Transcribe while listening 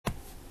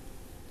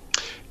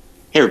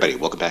Hey everybody,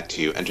 welcome back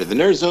to Enter the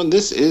Nerd Zone.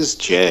 This is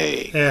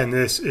Jay. And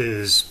this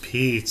is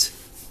Pete.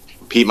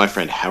 Pete, my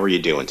friend, how are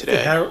you doing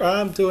today?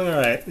 I'm doing all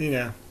right.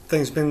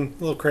 Things been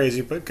a little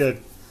crazy, but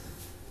good.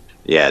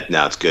 Yeah,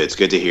 no, it's good. It's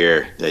good to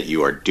hear that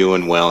you are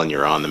doing well and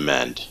you're on the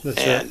mend That's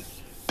right. and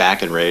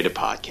back and ready to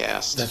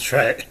podcast. That's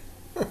right.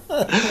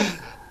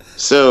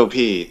 So,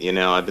 Pete,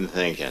 I've been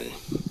thinking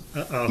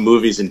Uh-oh.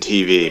 movies and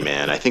TV,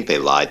 man. I think they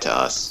lied to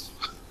us.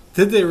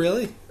 Did they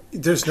really?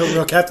 There's no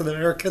real Captain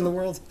America in the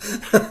world?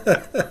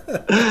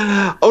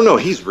 Oh no,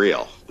 he's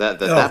real. That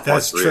that's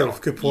part's real. true.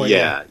 Good point.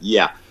 Yeah,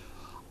 yeah.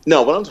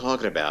 No, what I'm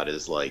talking about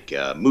is like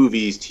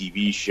movies,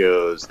 TV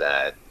shows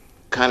that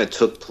kind of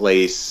took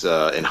place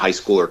in high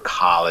school or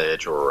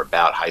college or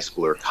about high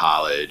school or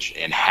college,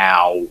 and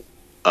how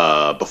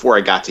before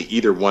I got to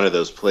either one of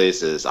those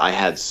places, I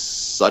had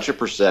such a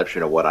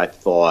perception of what I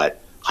thought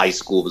high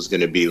school was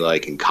going to be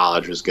like and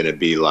college was going to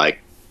be like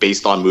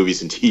based on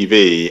movies and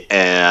TV,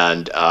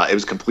 and it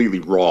was completely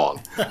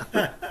wrong.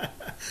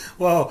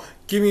 Well,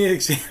 give me an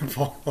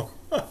example.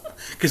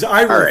 Because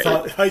I All really right.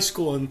 thought high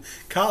school and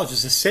college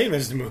was the same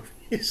as the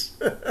movies.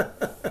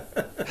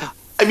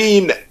 I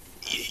mean,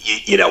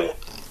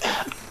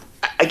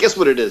 I guess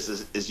what it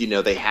is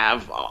they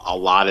have a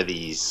lot of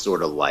these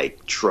sort of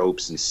like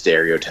tropes and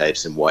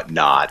stereotypes and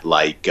whatnot.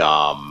 Like,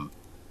 I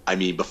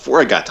mean,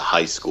 before I got to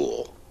high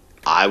school,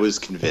 I was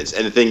convinced.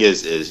 And the thing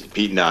is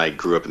Pete and I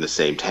grew up in the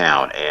same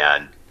town,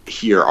 and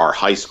here our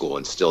high school,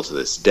 and still to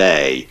this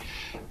day,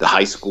 the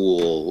high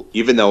school,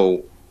 even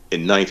though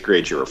in ninth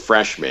grade you're a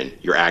freshman,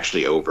 you're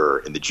actually over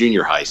in the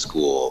junior high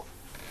school.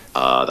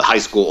 The high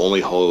school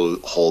only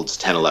holds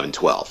 10, 11,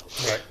 12.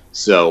 Right.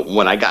 So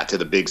when I got to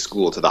the big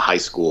school, to the high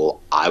school,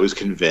 I was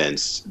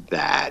convinced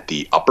that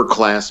the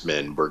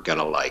upperclassmen were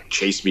gonna like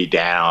chase me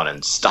down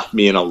and stuff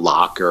me in a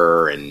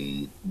locker,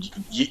 and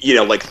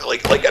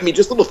I mean,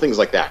 just little things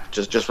like that.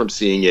 Just from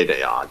seeing it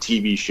on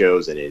TV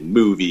shows and in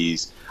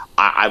movies,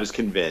 I was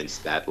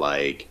convinced that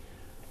like,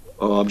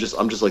 oh, I'm just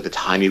like the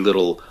tiny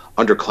little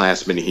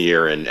underclassmen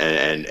here,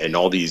 and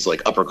all these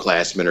like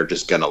upperclassmen are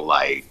just gonna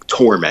like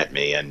torment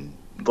me, and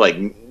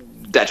like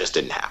that just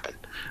didn't happen.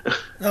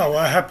 Oh,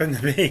 what happened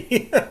to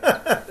me?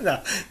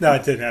 No,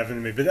 it didn't happen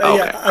to me. But Okay,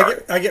 yeah, all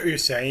right. I get what you're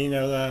saying.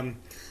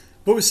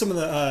 What was some of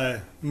the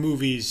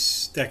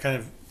movies that kind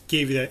of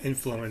gave you that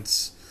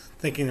influence,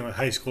 thinking of what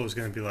high school was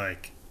going to be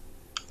like?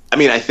 I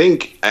mean, I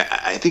think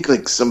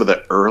like some of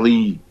the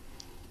early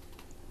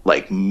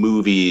like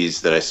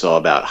movies that I saw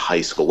about high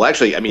school. Well,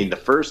 actually, I mean the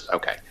first I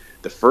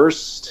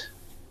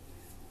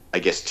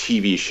guess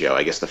TV show.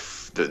 I guess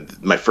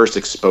my first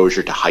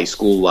exposure to high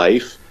school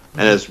life,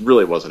 and it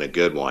really wasn't a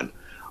good one.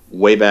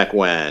 Way back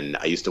when,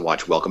 I used to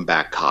watch Welcome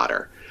Back,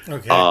 Kotter.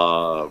 Okay.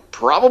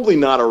 Probably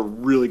not a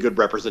really good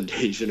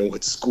representation of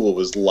what school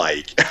was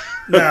like.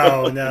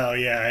 No,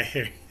 yeah, I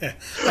hear you.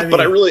 I but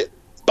I mean, really,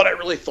 but I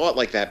really thought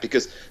like that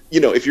because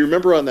if you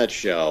remember on that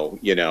show,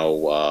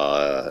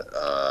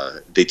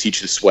 they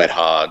teach the sweat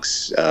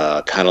hogs,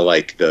 kind of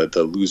like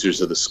the losers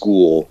of the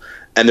school,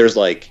 and there's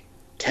like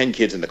 10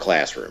 kids in the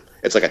classroom.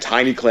 It's like a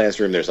tiny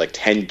classroom. There's like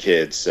 10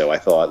 kids. So I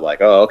thought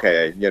like, oh,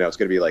 okay, it's going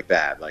to be like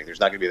that. Like,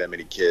 there's not going to be that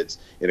many kids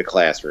in a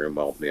classroom.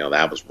 Well,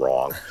 that was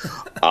wrong.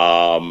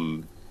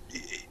 And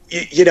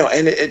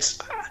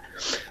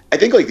I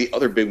think like the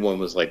other big one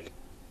was like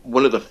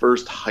one of the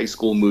first high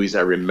school movies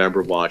I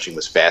remember watching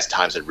was Fast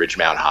Times at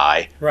Ridgemount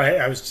High. right,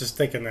 I was just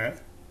thinking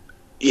that.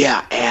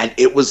 Yeah, and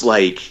it was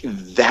like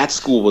that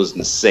school was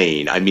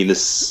insane. I mean, the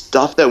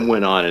stuff that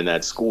went on in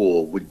that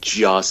school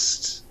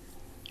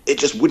it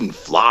just wouldn't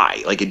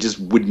fly. Like, it just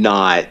would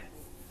not,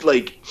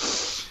 like,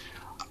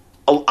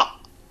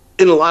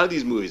 in a lot of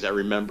these movies, I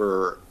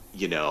remember,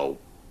 there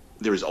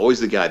was always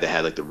the guy that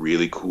had, like, the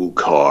really cool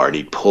car, and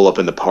he'd pull up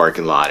in the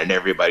parking lot, and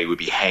everybody would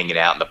be hanging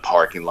out in the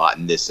parking lot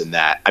and this and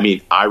that. I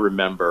mean, I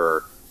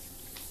remember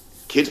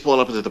kids pulling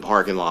up into the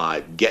parking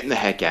lot, getting the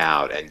heck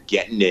out, and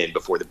getting in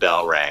before the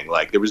bell rang.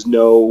 Like, there was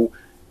no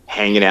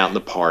hanging out in the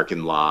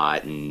parking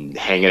lot and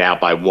hanging out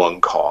by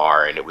one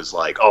car, and it was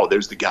like, oh,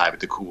 there's the guy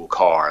with the cool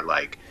car.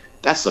 Like,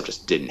 that stuff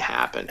just didn't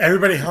happen.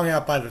 Everybody hung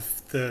out by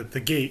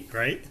the gate,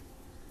 right?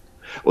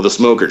 Well, the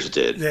smokers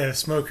did, Yeah, the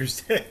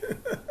smokers did.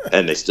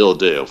 and they still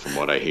do, from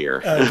what I hear.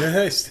 Do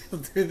they still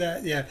do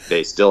that? Yeah.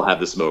 They still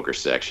have the smoker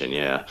section,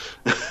 yeah.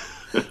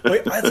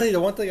 Wait, I tell you the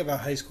one thing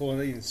about high school,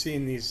 and even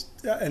seeing these,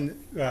 and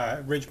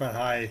Ridgemont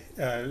High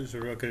is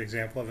a real good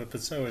example of it,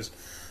 but so is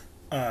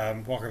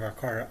Walker About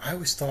Carter. I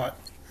always thought,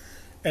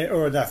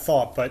 or not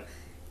thought, but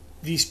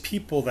these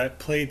people that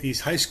played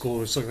these high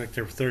schoolers look like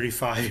they're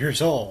 35 years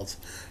old.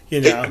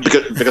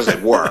 Because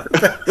they were.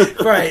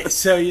 Right.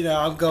 So,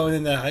 I'm going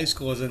into high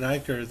school as a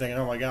ninth grader thinking,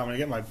 oh my God, I'm going to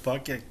get my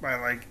butt kicked by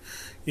like,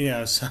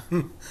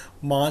 some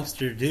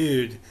monster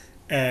dude.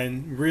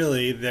 And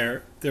really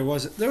there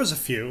was a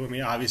few, I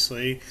mean,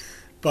 obviously,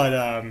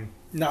 but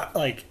not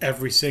like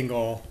every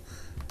single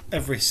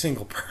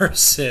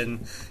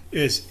person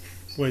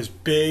was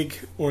big,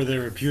 or they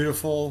were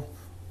beautiful,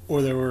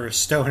 or they were a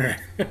stoner.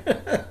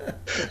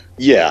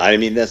 Yeah, I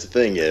mean, that's the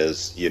thing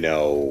is,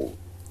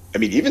 I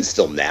mean, even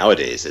still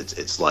nowadays,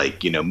 it's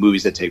like,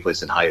 movies that take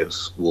place in high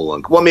school,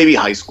 and well, maybe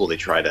high school they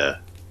try to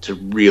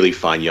really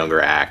find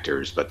younger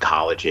actors, but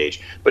college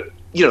age. But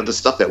the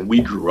stuff that we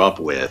grew up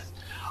with,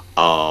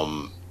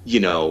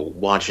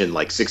 watching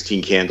like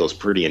 16 Candles,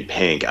 Pretty in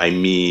Pink. I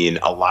mean,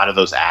 a lot of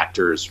those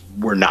actors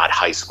were not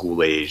high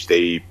school age.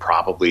 They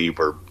probably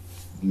were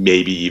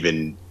maybe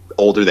even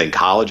older than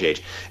college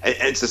age. And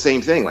it's the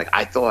same thing. Like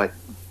I thought,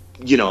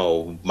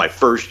 my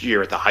first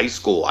year at the high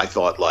school, I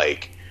thought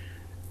like,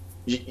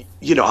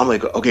 I'm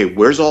like, okay,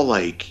 where's all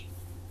like,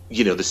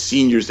 the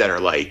seniors that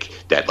are like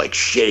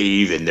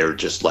shave and they're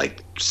just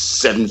like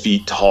 7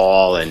 feet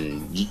tall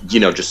and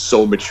just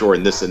so mature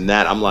and this and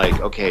that. I'm like,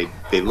 okay,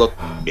 they look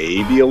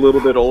maybe a little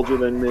bit older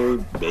than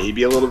me,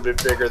 maybe a little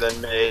bit bigger than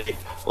me.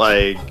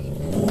 Like,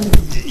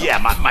 yeah,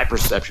 my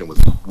perception was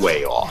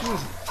way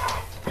off.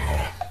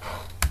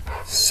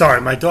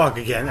 Sorry, my dog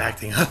again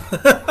acting up.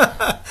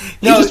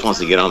 He just wants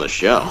to get on the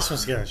show. He just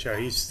wants to get on the show.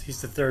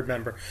 He's the third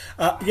member.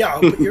 Yeah,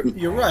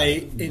 you're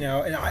right. And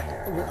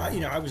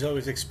I was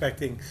always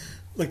expecting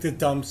like the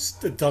dumb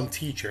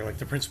teacher, like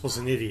the principal's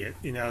an idiot.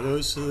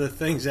 Those are the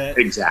things that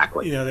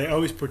exactly. They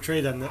always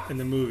portrayed in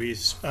the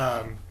movies,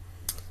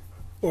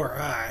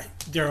 or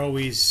they're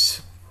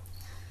always,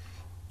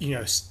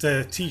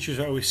 the teachers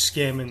are always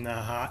scamming the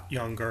hot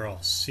young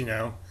girls.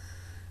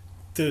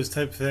 Those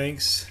type of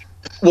things.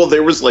 Well,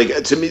 there was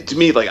like to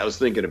me, like I was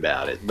thinking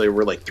about it. There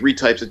were like three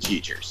types of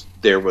teachers.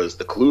 There was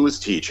the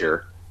clueless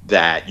teacher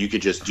that you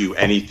could just do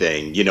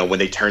anything. When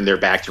they turn their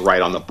back to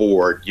write on the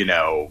board,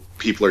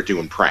 people are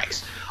doing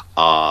pranks.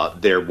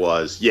 There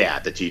was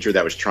the teacher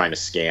that was trying to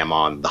scam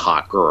on the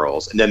hot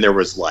girls, and then there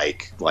was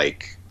like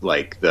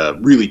the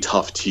really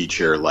tough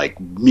teacher, like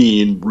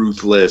mean,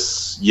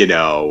 ruthless,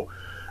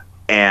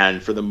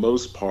 And for the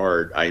most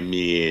part, I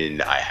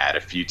mean, I had a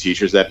few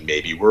teachers that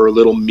maybe were a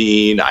little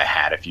mean. I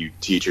had a few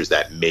teachers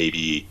that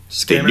maybe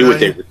they knew what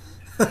they were.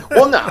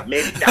 Well, no,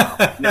 maybe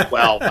no.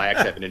 Well, I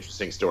actually have an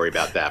interesting story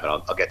about that, but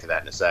I'll get to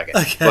that in a second.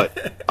 Okay. But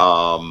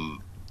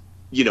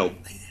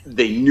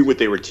they knew what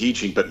they were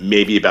teaching, but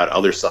maybe about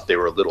other stuff they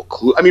were a little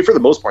clue. I mean, for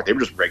the most part, they were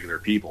just regular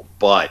people.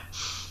 But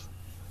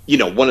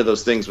one of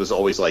those things was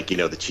always like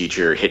the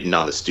teacher hitting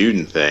on the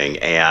student thing,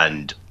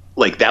 and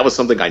like that was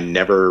something I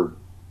never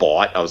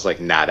bought. I was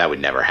like, nah, that would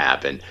never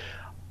happen.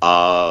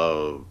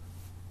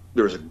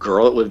 There was a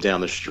girl that lived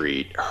down the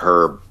street.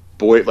 Her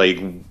boy, like,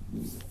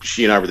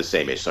 she and I were the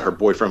same age, so her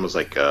boyfriend was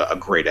like a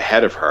grade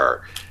ahead of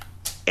her,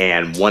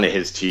 and one of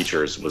his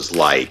teachers was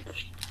like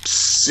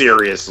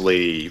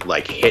seriously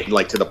like hitting,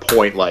 like to the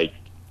point like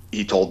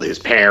he told his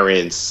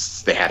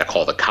parents, they had to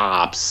call the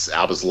cops.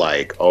 I was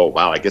like, oh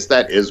wow, I guess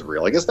that is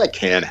real. I guess that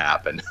can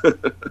happen.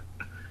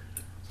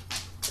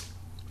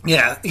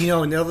 Yeah,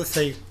 another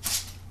thing.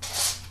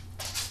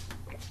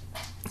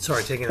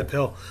 Sorry, taking a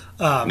pill.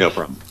 No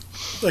problem.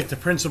 Like the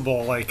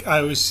principal, like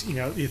I was,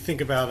 you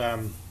think about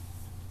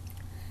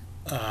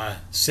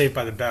Saved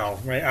by the Bell,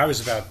 right? I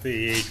was about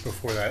the age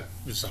before that.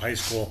 It was high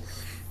school.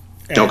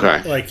 And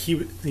okay. Like he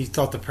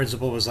thought the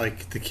principal was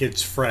like the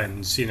kids'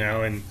 friends,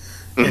 and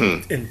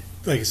and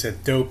like I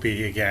said,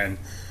 dopey again.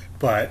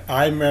 But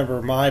I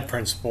remember my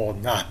principal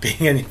not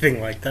being anything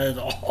like that at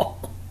all.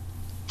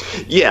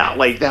 Yeah,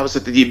 like that was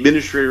the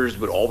administrators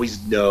would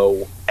always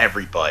know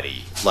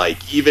everybody.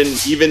 Like even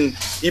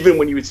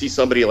when you would see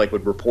somebody like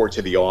would report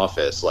to the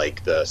office,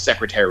 like the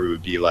secretary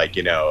would be like,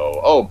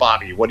 oh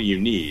Bobby, what do you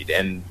need?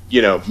 And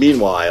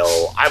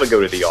meanwhile, I would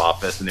go to the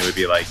office and they would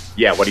be like,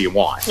 yeah, what do you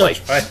want?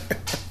 Like,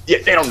 yeah,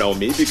 they don't know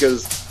me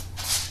because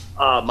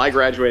my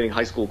graduating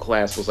high school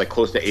class was like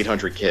close to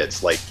 800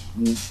 kids. Like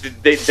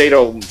they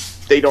don't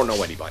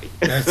know anybody.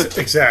 That's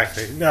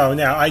exactly. No,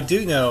 now I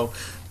do know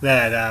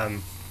that.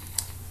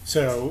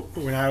 So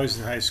when I was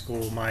in high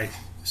school, my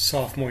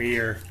sophomore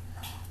year,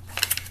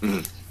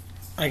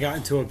 I got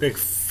into a big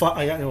fight.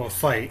 I got into a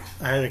fight.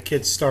 I had a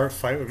kid start a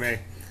fight with me,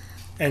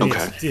 and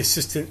the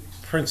assistant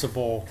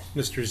principal,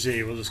 Mr.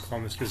 Z, we'll just call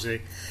him Mr.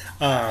 Z.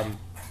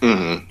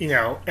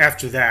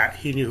 After that,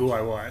 he knew who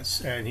I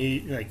was, and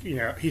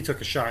he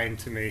took a shine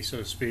to me, so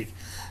to speak,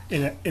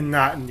 in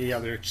not in the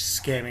other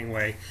scamming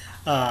way,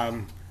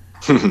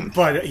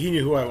 but he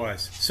knew who I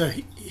was. So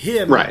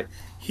him, right?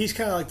 He's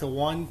kind of like the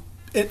one.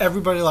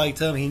 Everybody liked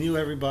him. He knew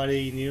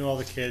everybody. He knew all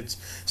the kids.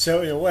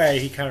 So in a way,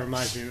 he kind of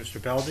reminds me of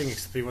Mr. Belding,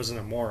 except he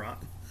wasn't a moron.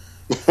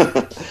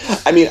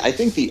 I mean, I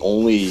think the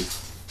only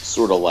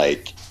sort of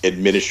like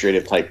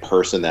administrative type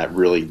person that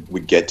really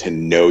would get to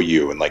know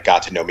you and like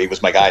got to know me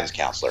was my guidance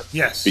counselor.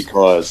 Yes.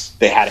 Because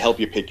they had to help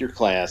you pick your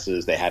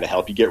classes. They had to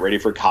help you get ready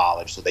for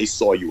college. So they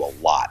saw you a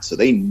lot. So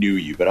they knew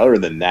you. But other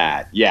than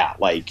that, yeah,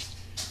 like,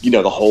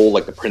 the whole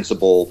like the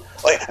principal.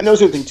 And that was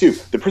the other thing too.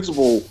 The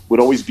principal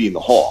would always be in the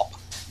hall.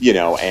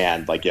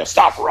 And like,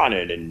 stop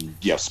running and,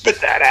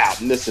 spit that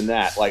out and this and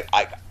that. Like,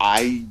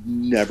 I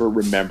never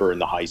remember in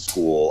the high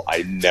school,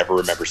 I never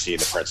remember seeing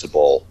the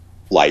principal,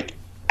 like,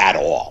 at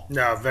all.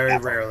 No, very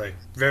rarely.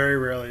 Very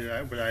rarely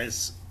would I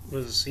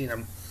was seen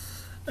him.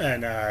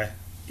 And,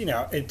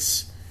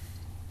 it's,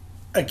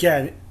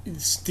 again,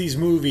 these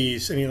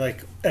movies. I mean,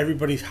 like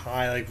everybody's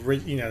high, like I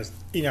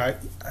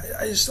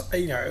just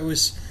it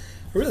was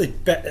really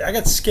bad. I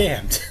got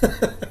scammed.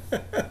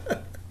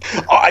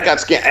 Oh, I got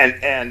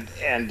scammed,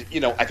 and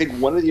I think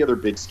one of the other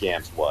big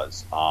scams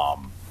was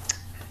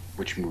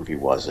which movie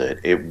was it?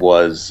 It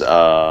was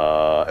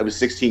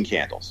 16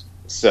 Candles.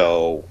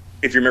 So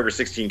if you remember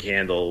 16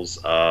 Candles,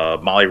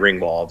 Molly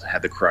Ringwald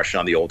had the crush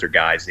on the older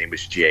guy. His name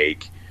was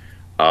Jake,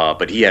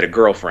 but he had a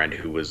girlfriend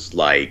who was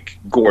like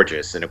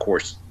gorgeous, and of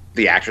course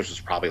the actress was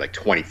probably like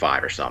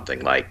 25 or something.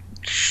 Like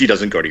she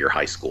doesn't go to your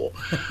high school.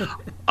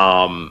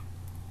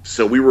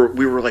 So we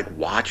were like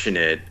watching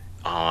it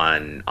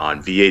on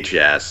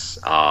VHS.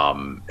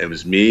 It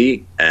was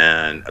me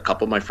and a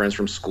couple of my friends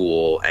from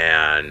school,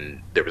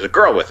 and there was a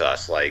girl with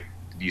us, like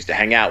used to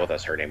hang out with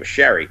us. Her name was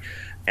Sherry,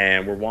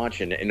 and we're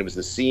watching, and it was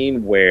the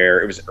scene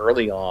where it was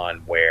early on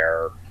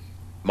where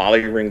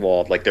Molly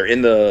Ringwald, like they're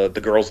in the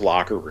girls'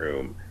 locker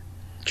room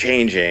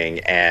changing,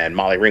 and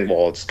Molly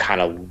Ringwald's kind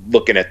of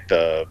looking at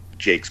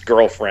Jake's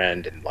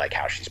girlfriend and like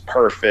how she's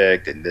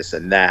perfect and this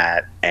and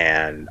that,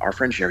 and our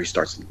friend Sherry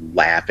starts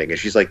laughing, and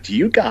she's like, "Do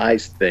you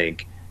guys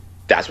think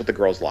that's what the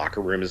girls'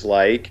 locker room is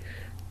like?"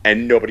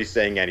 And nobody's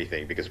saying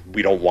anything because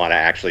we don't want to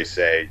actually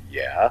say,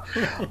 yeah.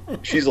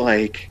 She's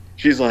like,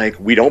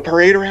 "We don't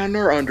parade around in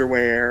our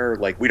underwear.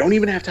 Like, we don't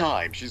even have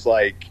time." She's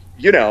like,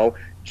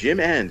 gym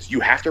ends. You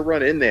have to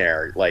run in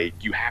there. Like,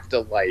 you have to,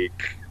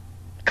 like,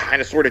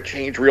 kind of sort of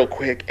change real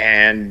quick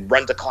and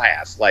run to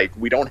class. Like,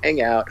 we don't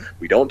hang out.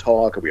 We don't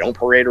talk. We don't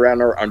parade around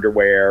in our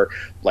underwear.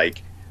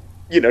 Like,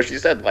 she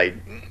said, like,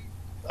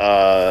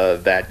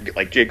 that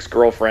like Jake's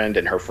girlfriend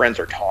and her friends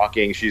are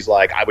talking. She's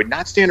like, "I would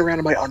not stand around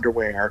in my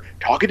underwear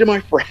talking to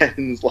my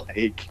friends.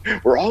 Like,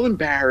 we're all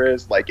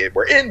embarrassed. Like, if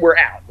we're in, we're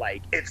out.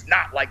 Like, it's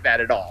not like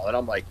that at all." And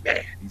I'm like,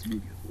 man, these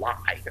movies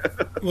lie.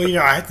 Well,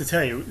 I have to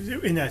tell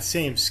you, in that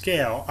same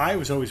scale, I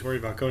was always worried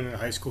about going into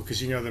high school because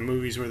the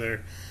movies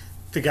where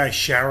the guys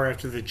shower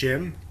after the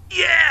gym.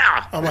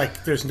 Yeah. I'm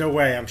like, there's no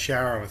way I'm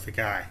showering with the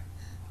guy.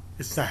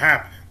 It's not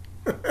happening.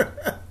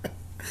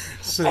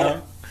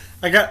 So.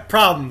 I got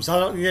problems. I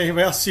don't need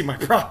anybody else see my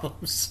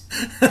problems.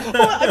 Well,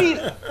 I mean,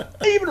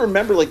 I even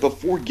remember, like,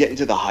 before getting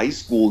to the high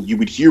school, you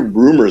would hear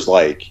rumors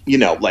like, you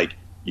got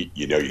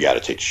to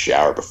take a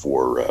shower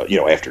before,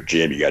 after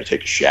gym, you got to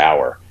take a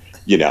shower.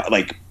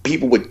 Like,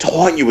 people would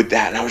taunt you with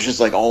that, and I was just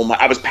like, oh my,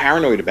 I was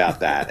paranoid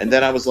about that. And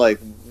then I was like,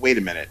 wait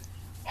a minute,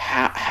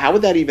 how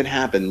would that even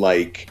happen?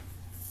 Like,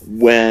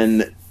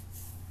 when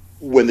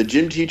the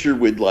gym teacher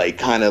would like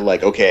kind of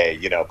like, okay,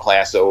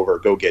 class over,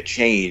 go get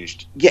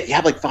changed. Yeah, you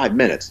have like 5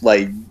 minutes.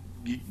 Like,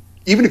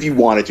 even if you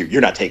wanted to,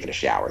 you're not taking a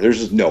shower. There's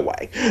just no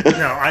way.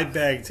 No, I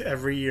begged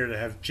every year to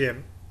have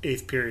gym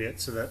 8th period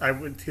so that I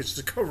would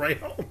just go right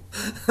home.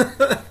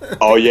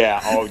 Oh yeah.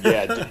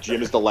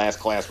 Gym is the last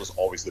class was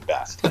always the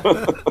best.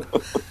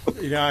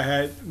 I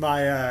had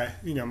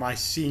my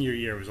senior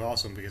year was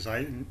awesome because I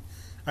didn't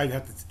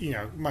have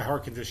to, my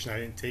heart condition, I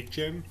didn't take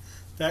gym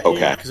that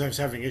year because I was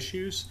having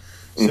issues.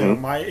 So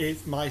my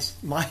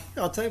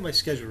I'll tell you my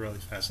schedule really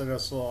fast. I know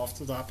it's a little off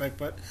the topic,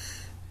 but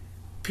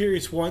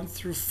periods 1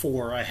 through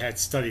 4 I had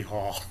study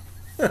hall.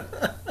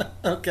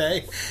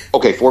 Okay,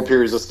 4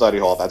 periods of study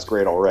hall. That's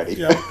great already.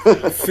 Yeah.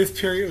 5th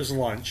period was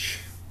lunch.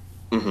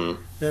 Mm-hmm.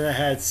 Then I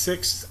had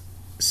 6th,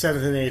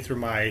 7th, and 8th were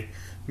my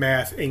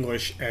math,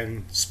 English,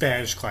 and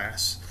Spanish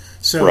class.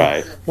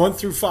 So 1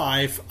 through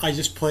 5, I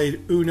just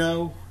played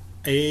Uno.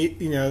 I ate,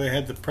 they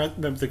had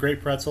the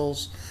great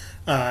pretzels.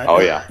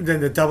 Then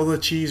the double the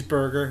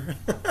cheeseburger.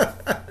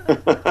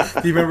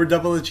 Do you remember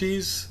double the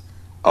cheese?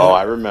 Oh,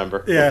 I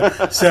remember.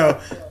 Yeah.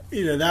 So,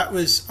 that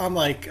was. I'm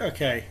like,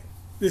 okay,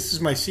 this is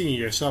my senior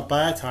year. So by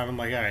that time, I'm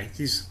like, all right,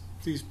 these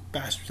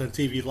bastards on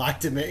TV lied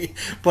to me.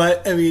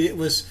 But I mean, it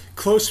was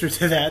closer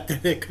to that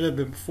than it could have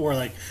been before.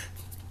 Like,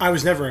 I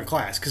was never in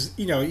class because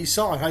you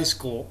saw in high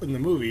school in the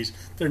movies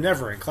they're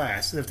never in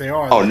class, and if they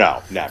are,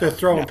 no, never. They're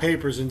throwing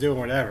papers and doing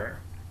whatever.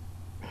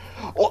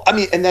 Well, I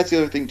mean, and that's the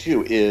other thing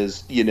too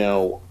is,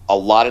 a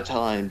lot of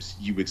times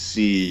you would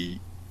see,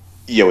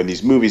 in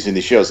these movies and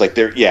these shows, like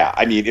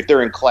if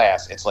they're in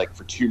class, it's like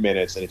for 2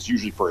 minutes and it's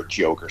usually for a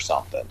joke or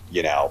something,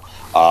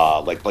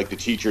 like the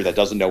teacher that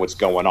doesn't know what's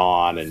going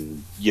on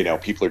and,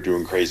 people are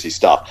doing crazy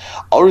stuff.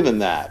 Other than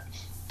that,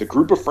 the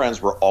group of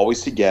friends were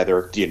always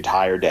together the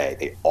entire day.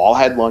 They all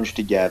had lunch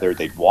together.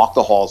 They'd walk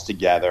the halls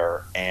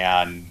together.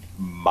 And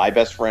my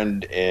best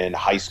friend in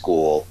high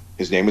school,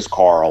 his name was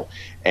Carl.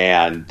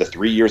 And the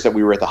 3 years that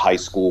we were at the high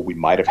school, we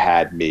might have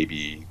had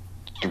maybe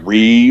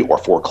 3 or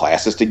 4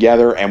 classes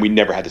together, and we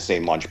never had the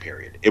same lunch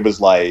period. It was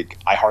like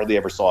I hardly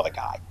ever saw the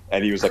guy,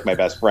 and he was like my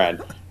best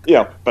friend.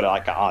 But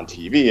like on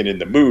TV and in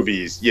the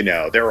movies,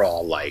 they're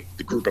all like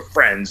the group of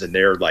friends, and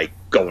they're like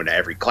going to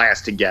every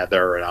class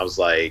together. And I was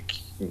like,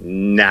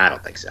 nah, I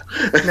don't think so.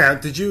 Now,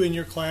 did you in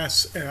your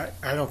class? And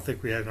I don't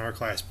think we had in our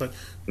class, but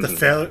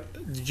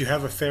did you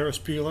have a Ferris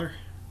Bueller?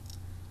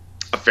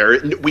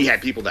 We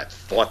had people that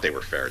thought they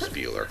were Ferris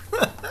Bueller.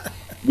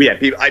 We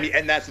had people. I mean,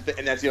 and that's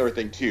the other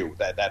thing too.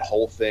 That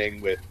whole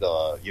thing with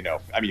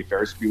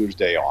Ferris Bueller's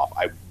Day Off.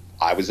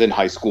 I was in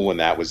high school when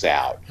that was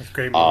out. That's a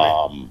great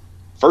movie.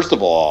 First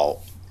of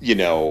all,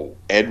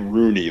 Ed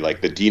Rooney,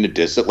 like the Dean of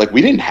Discipline, like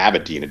we didn't have a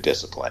Dean of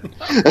Discipline.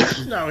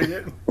 No, we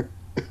didn't.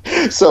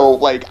 So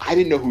like I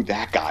didn't know who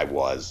that guy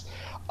was.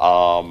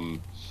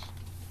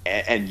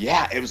 And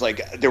yeah, it was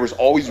like there was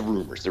always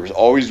rumors. There was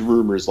always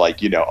rumors like,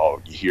 oh,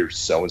 you hear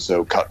so and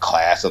so cut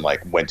class and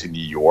like went to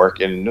New York,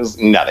 and it was,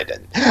 no, they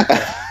didn't.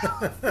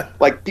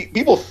 Like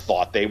people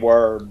thought they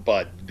were,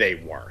 but they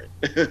weren't,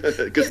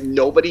 because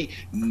nobody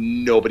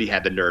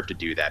had the nerve to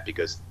do that,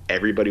 because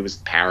everybody was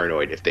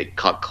paranoid if they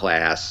cut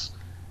class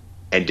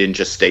and didn't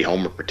just stay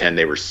home or pretend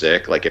they were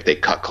sick. Like if they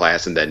cut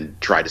class and then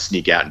tried to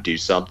sneak out and do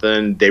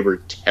something, they were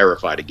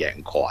terrified of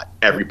getting caught.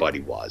 Everybody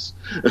was.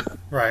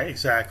 Right,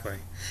 exactly.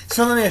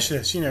 So let me ask you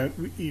this.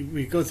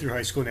 We go through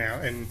high school now,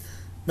 and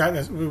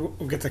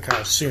we'll get to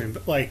college soon,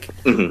 but like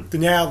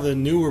now the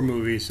newer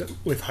movies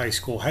with high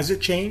school, has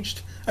it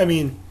changed? I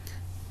mean,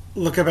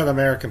 look about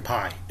American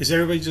Pie. Is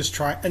everybody just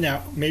trying?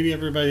 Now, maybe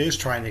everybody is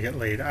trying to get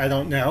laid. I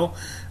don't know.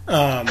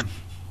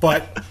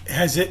 But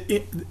has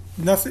it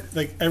nothing,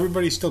 like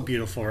everybody's still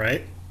beautiful,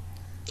 right?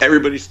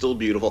 Everybody's still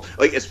beautiful.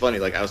 Like, it's funny,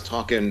 like I was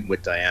talking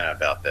with Diana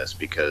about this,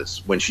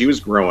 because when she was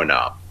growing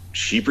up,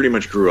 she pretty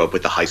much grew up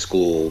with the High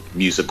School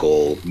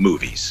Musical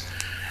movies.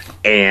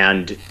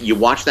 And you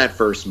watch that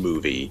first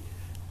movie,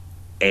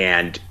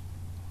 and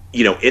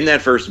in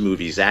that first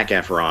movie, Zac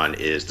Efron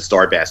is the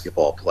star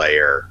basketball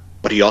player,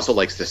 but he also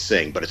likes to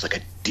sing, but it's like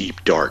a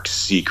deep, dark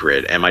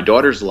secret. And my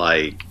daughter's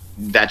like,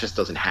 that just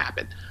doesn't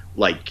happen.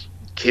 Like,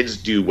 kids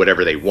do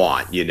whatever they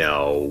want,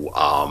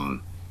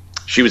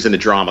 She was in the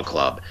drama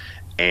club,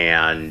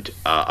 and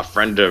a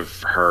friend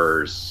of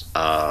hers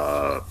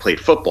played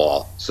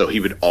football, so he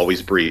would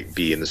always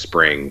be in the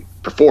spring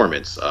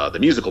performance, the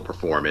musical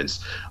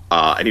performance,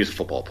 and he was a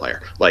football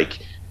player.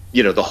 Like,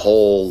 the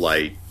whole,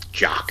 like,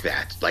 jock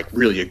that's, like,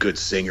 really a good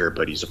singer,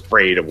 but he's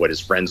afraid of what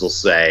his friends will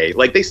say.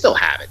 Like, they still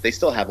have it. They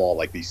still have all,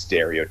 like, these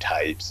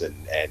stereotypes and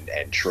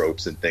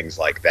tropes and things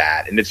like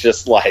that. And it's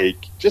just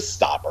like, just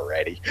stop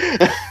already.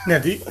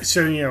 Now,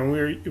 so, when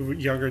we were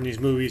younger in these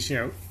movies,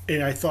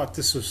 and I thought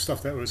this was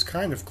stuff that was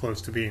kind of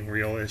close to being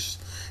real-ish,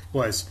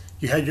 was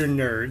you had your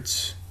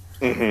nerds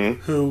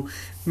who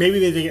maybe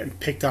they didn't get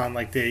picked on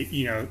like they,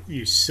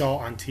 you saw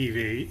on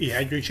TV. You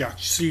had your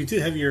jocks. So you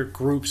did have your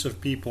groups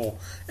of people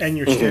and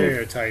your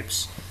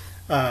stereotypes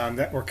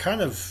that were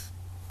kind of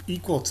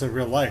equal to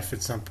real life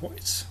at some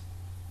points.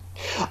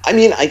 I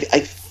mean, I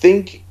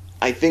think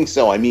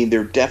so. I mean,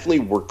 there definitely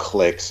were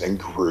cliques and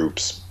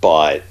groups,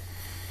 but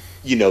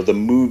the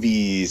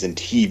movies and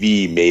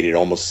TV made it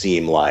almost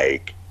seem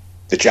like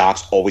the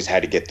jocks always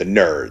had to get the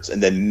nerds,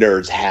 and then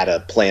nerds had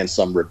to plan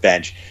some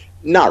revenge.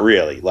 Not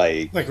really,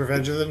 like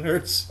Revenge of the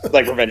Nerds.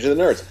 Like Revenge of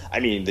the Nerds.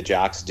 I mean, the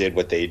jocks did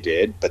what they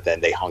did, but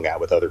then they hung out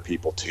with other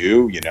people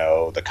too.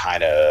 The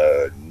kind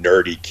of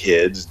nerdy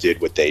kids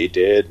did what they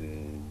did,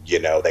 and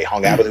they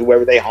hung out with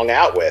whoever they hung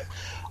out with.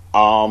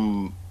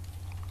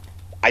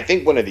 I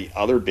think one of the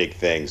other big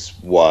things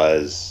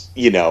was,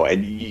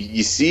 and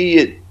you see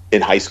it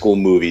in high school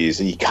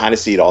movies, and you kind of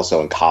see it also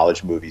in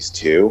college movies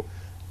too.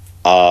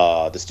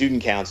 The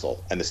student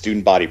council and the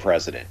student body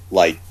president.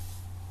 Like,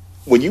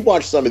 when you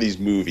watch some of these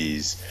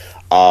movies,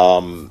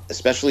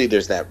 especially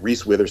there's that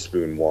Reese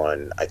Witherspoon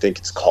one, I think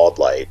it's called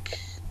like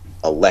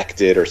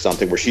Elected or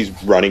something, where she's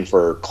running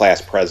for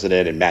class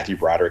president and Matthew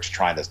Broderick's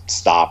trying to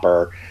stop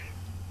her.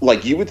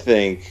 Like, you would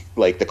think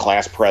like the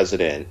class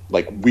president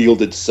like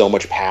wielded so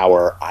much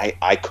power.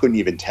 I couldn't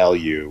even tell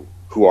you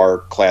who our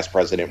class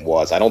president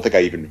was. I don't think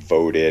I even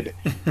voted.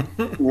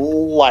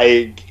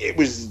 Like, it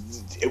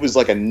was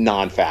like a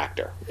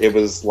non-factor. It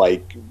was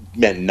like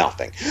meant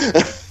nothing.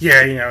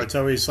 Yeah, it's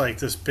always like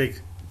this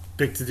big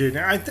to do.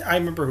 Now I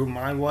remember who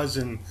mine was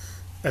as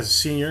a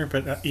senior,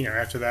 but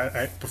after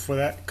that, before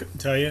that, couldn't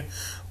tell you.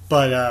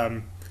 But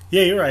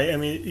yeah, you're right. I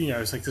mean,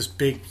 it's like this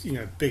big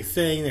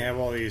thing. They have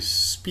all these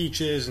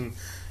speeches, and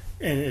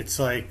it's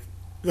like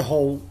the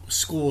whole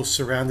school is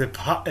surrounded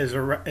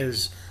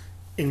as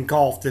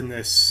engulfed in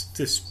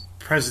this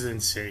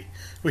presidency,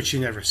 which you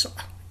never saw.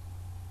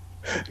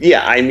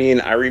 Yeah, I mean,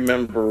 I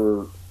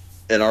remember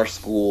in our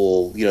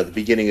school, the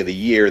beginning of the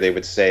year, they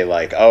would say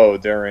like, oh,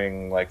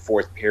 during like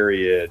fourth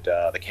period,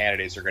 the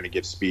candidates are going to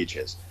give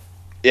speeches.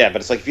 Yeah,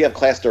 but it's like, if you have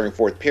class during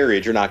fourth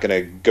period, you're not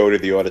going to go to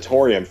the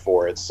auditorium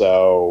for it.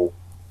 So,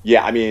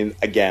 yeah, I mean,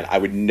 again, I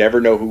would never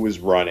know who was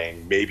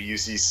running. Maybe you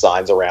see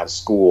signs around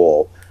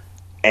school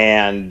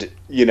and,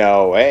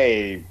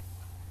 hey,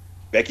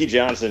 Becky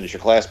Johnson is your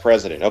class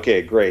president.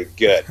 Okay, great,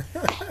 good.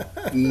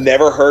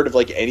 Never heard of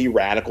like any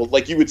radical,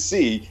 like you would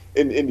see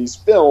in these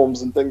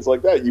films and things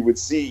like that. You would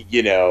see,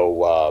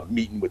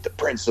 meeting with the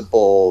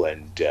principal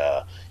and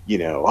oh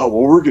well,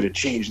 we're going to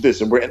change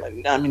this, and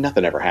I mean,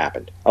 nothing ever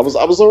happened. I was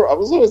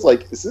always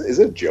like, is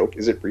it a joke?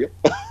 Is it real?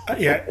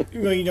 Yeah,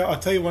 well, I'll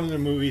tell you one of the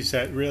movies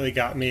that really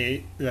got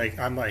me. Like,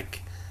 I'm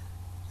like,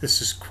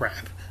 this is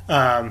crap.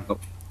 Go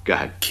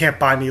ahead. Can't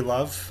Buy Me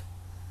Love.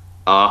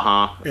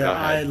 Yeah,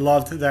 I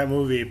loved that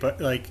movie, but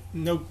like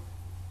no.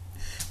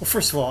 Well,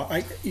 first of all,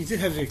 you did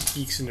have the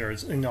geeks and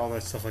nerds and all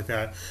that stuff like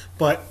that,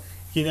 but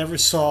you never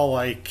saw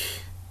like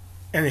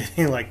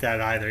anything like that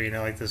either.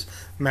 Like this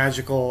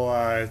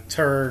magical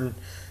turn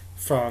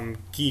from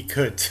geek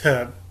hood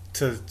to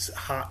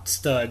hot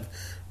stud,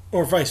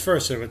 or vice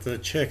versa with the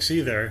chicks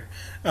either.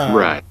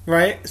 Right.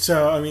 Right.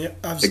 So I mean,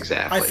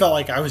 Exactly. I felt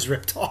like I was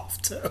ripped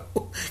off too,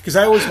 because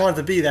I always wanted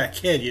to be that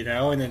kid,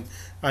 and then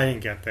I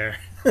didn't get there.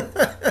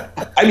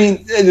 I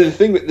mean, and the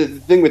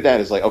thing with that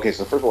is like, okay,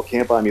 so first of all,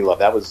 Can't Buy Me Love,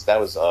 that was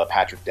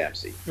Patrick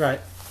Dempsey, Right.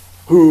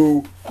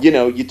 who,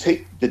 you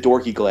take the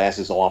dorky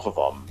glasses off of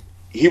him.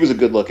 He was a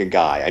good looking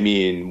guy. I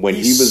mean, when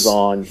he was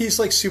on, he's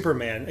like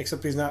Superman,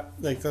 except he's not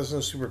like there's no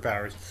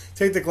superpowers.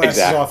 Take the glasses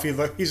Exactly.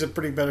 off, he's a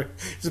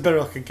better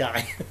looking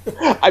guy.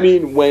 I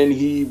mean, when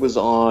he was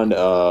on,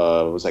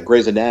 was that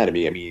Grey's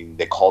Anatomy? I mean,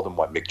 they called him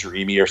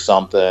McDreamy or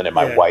something, and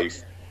my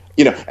wife.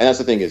 And that's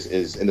the thing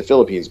is in the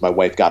Philippines, my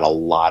wife got a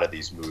lot of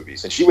these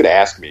movies, and she would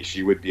ask me,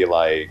 she would be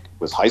like,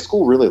 "Was high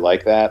school really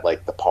like that?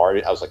 Like the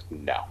party?" I was like,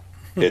 "No,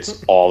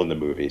 it's all in the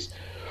movies."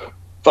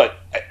 But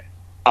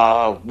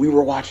we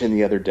were watching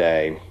the other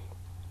day.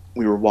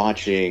 We were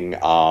watching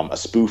a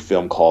spoof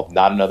film called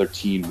Not Another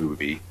Teen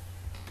Movie,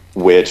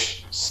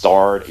 which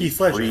starred Heath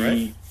Ledger,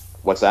 right?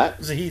 What's that?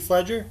 Is it Heath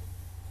Ledger?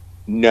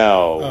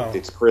 No,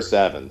 It's Chris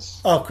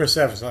Evans. Oh, Chris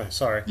Evans. Oh,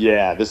 sorry.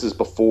 Yeah, this is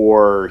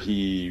before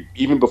he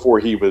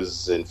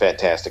was in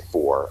Fantastic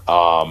Four.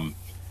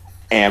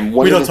 And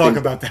we don't talk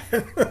about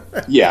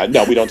that. Yeah,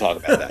 no, we don't talk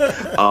about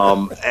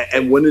that.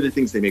 And one of the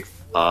things they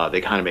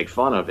kind of make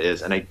fun of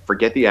is, and I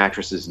forget the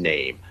actress's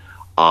name,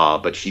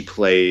 but she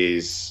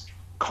plays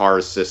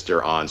Kara's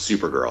sister on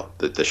Supergirl,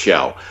 the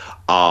show.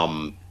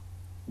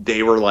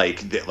 They were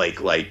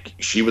like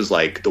she was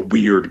like the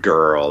weird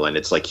girl, and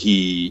it's like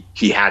he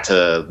had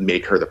to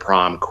make her the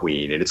prom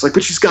queen, and it's like,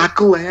 but she's got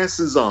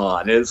glasses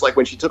on, and it's like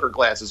when she took her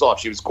glasses off,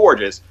 she was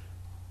gorgeous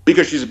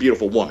because she's a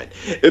beautiful woman.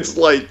 It's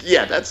like,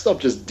 yeah, that stuff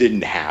just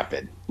didn't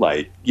happen.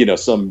 Like,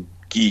 some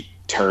geek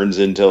turns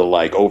into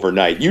like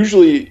overnight.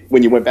 Usually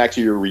when you went back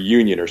to your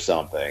reunion or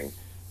something,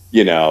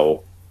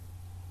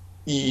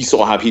 you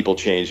saw how people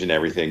changed and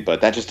everything,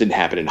 but that just didn't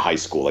happen in high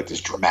school. Like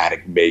this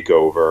dramatic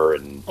makeover,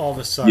 and all of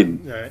a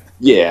sudden, right?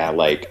 Yeah,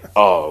 like,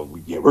 oh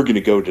yeah, we're gonna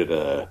go to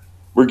the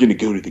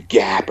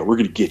Gap, and we're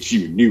gonna get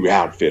you a new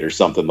outfit or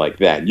something like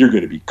that, and you're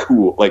gonna be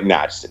cool. Like,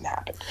 nah, it just didn't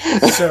happen.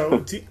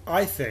 So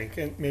I think,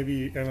 and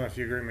maybe I don't know if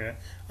you agree with me,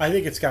 I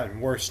think it's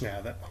gotten worse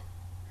now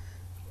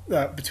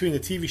that between the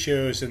TV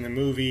shows and the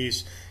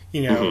movies,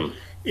 Mm-hmm.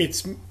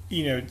 it's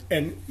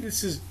and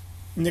this is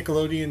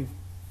Nickelodeon.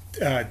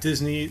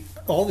 Disney,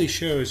 all these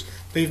shows,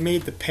 they've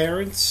made the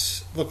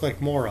parents look like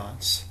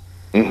morons,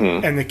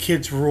 and the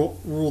kids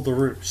rule the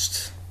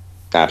roost.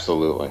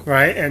 Absolutely,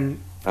 right?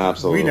 And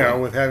absolutely, we know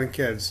with having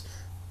kids,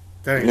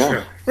 that ain't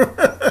true.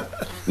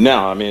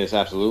 No, I mean, it's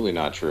absolutely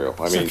not true.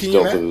 I mean,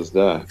 still to this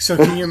day. So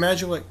can you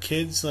imagine what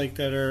kids like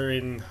that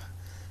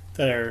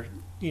are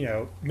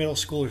middle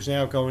schoolers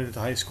now going into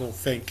high school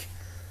think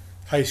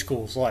high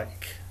school's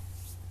like?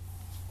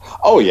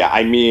 Oh yeah,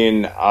 I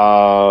mean,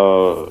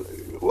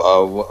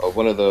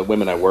 one of the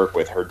women I work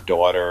with, her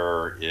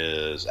daughter's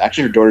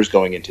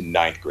going into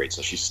 9th grade,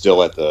 so she's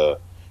still at the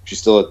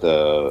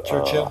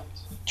Churchill.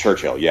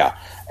 Churchill, yeah,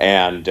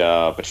 and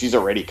but she's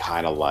already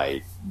kind of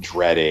like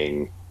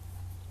dreading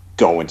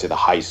going to the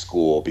high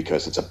school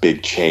because it's a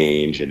big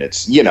change, and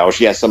it's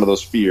she has some of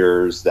those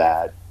fears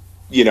that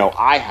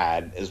I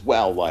had as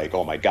well, like,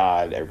 oh my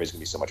God, everybody's gonna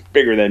be so much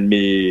bigger than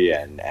me,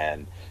 and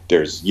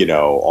there's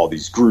all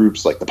these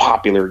groups like the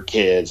popular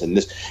kids, and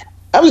this.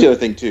 That was the other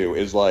thing too,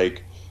 is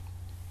like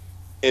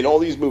in all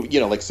these movies,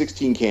 like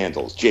 16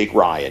 Candles, Jake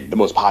Ryan, the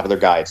most popular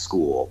guy at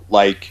school.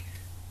 Like,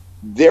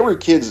 there were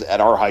kids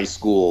at our high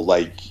school,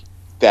 like,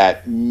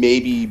 that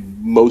maybe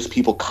most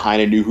people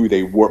kind of knew who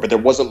they were, but there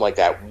wasn't like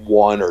that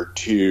one or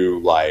two,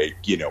 like,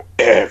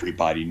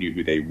 everybody knew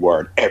who they were,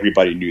 and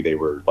everybody knew they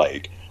were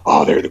like,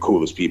 oh, they're the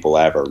coolest people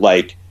ever.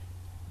 Like,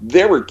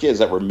 there were kids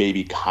that were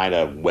maybe kind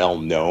of well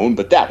known,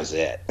 but that was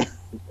it.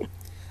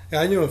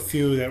 I knew a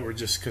few that were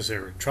just because they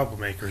were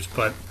troublemakers,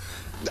 but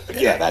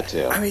yeah, that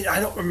too. I mean, I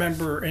don't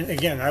remember, and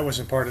again, I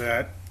wasn't part of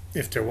that.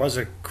 If there was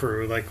a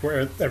crew, like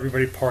where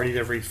everybody partied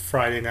every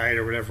Friday night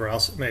or whatever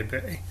else it may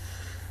be,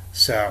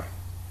 so.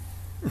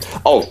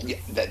 Oh, yeah,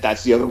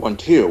 that's the other one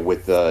too.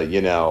 With the,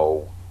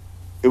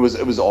 it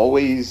was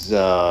always,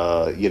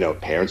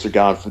 parents are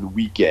gone for the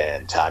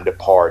weekend, time to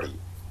party.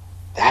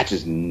 That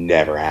just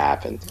never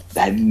happened.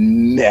 That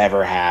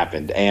never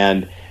happened,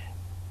 and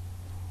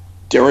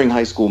during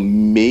high school,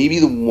 maybe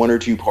the one or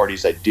two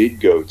parties I did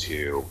go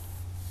to,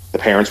 the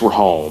parents were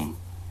home,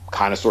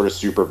 kind of sort of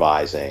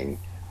supervising,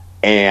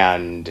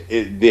 and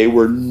they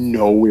were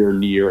nowhere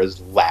near as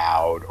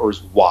loud or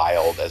as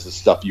wild as the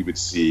stuff you would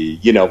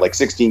see, like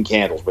 16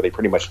 Candles, where they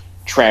pretty much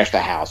trash the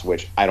house,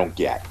 which I don't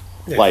get.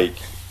 Yeah.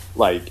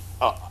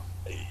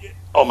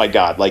 Oh my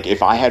God, like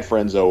if I had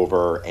friends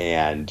over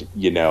and,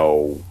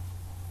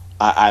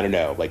 I don't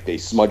know, like they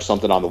smudged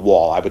something on the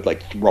wall, I would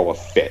like throw a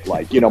fit.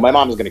 Like, my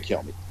mom is going to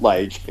kill me.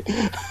 Like,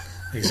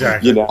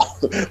 exactly.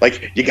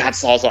 Like, you got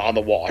salsa on the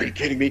wall. Are you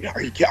kidding me? All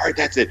right,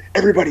 that's it.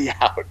 Everybody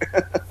out.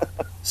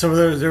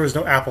 So there was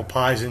no apple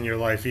pies in your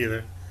life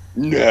either.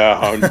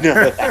 No, none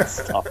of that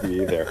stuff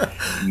either.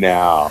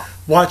 No.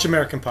 Watch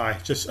American Pie.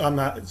 Just I'm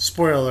not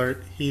spoiler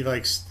alert. He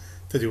likes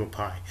to do a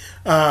pie.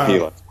 He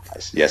loves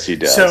pies. Yes, he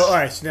does. So all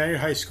right. So now you're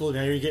high school.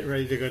 Now you're getting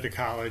ready to go to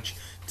college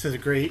to the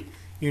great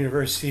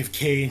University of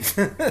Kane.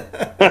 Well,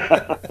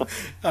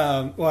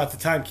 at the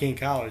time, Kane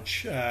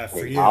College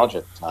for you. College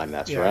at the time.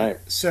 That's right.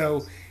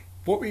 So,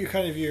 what were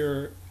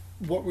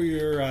what were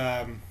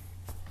your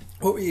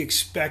what were you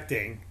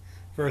expecting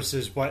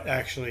versus what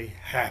actually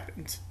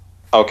happened?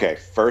 Okay,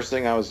 first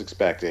thing I was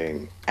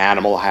expecting,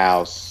 Animal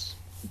House,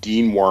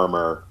 Dean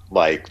Wormer,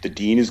 like the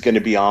dean is going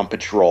to be on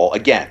patrol.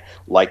 Again,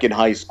 like in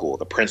high school,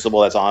 the principal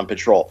that's on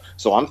patrol.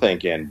 So I'm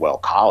thinking, well,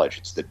 college,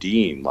 it's the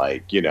dean.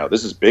 Like,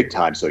 this is big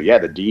time. So yeah,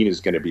 the dean is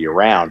going to be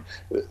around.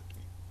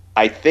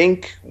 I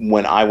think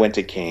when I went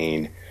to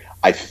Kane,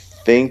 I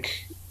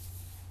think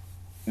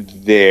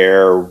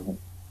when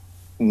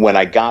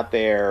I got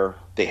there,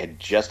 they had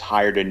just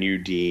hired a new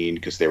dean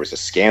because there was a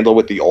scandal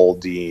with the old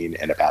dean,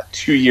 and about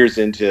 2 years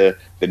into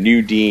the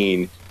new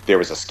dean, there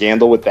was a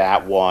scandal with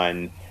that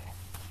one.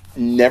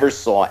 Never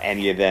saw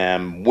any of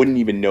them. Wouldn't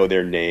even know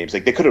their names.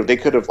 Like they could have.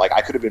 Like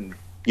I could have been,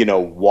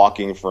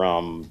 walking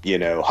from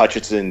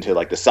Hutchinson to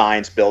like the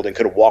science building.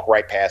 Could have walked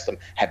right past them.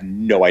 Had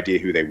no idea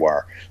who they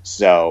were.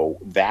 So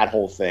that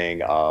whole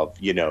thing of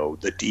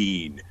the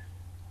dean,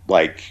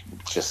 like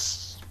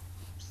just.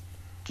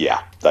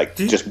 Yeah,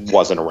 just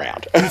wasn't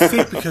around. Do you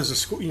think because of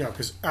school,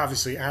 because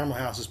obviously Animal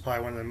House is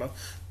probably one of the most,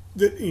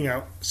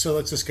 so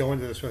let's just go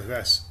into this with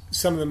this.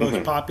 Some of the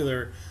most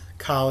popular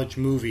college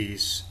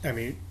movies, I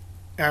mean,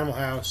 Animal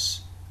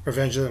House,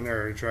 Revenge of the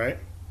Nerds, right?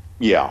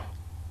 Yeah.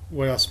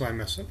 What else am I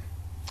missing?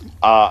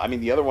 I mean,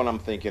 the other one I'm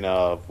thinking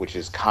of, which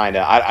is kind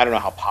of, I don't know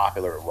how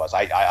popular it was.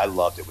 I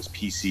loved it, was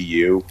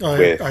PCU.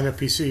 Oh, I know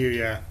PCU,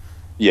 yeah.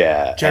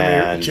 Yeah,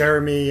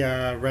 Jeremy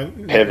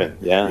Piven,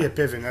 yeah,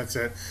 Piven. That's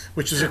it.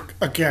 Which is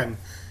again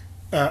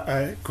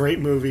a great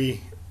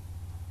movie.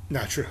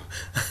 Not true.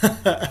 No,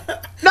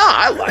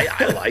 I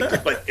liked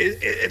it, but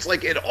it's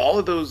like in all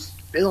of those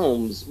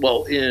films.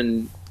 Well,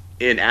 in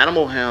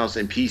Animal House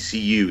and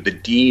PCU, the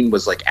dean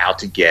was like out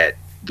to get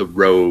the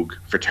rogue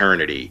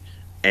fraternity,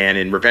 and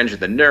in Revenge of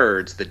the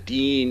Nerds, the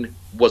dean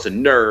was a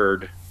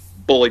nerd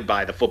bullied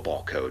by the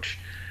football coach.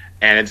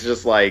 And it's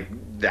just like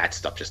that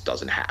stuff just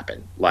doesn't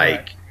happen.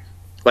 Like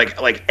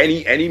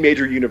any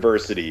major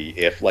university,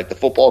 if like the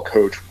football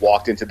coach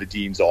walked into the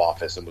dean's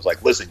office and was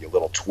like, "Listen, you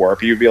little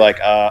twerp," he would be like,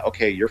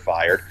 "Okay, you're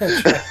fired."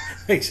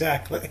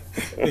 Exactly.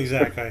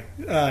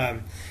 Yeah,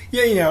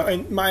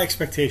 and my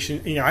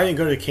expectation, I didn't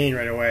go to Kane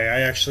right away. I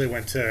actually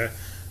went to,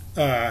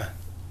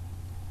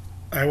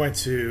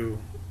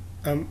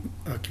 a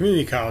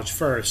community college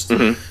first,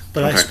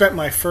 but I spent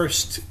my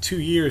first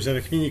 2 years at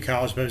a community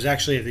college, but I was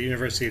actually at the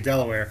University of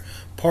Delaware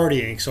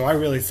partying, so I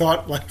really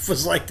thought life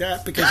was like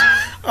that because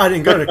I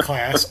didn't go to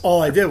class.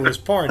 All I did was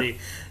party.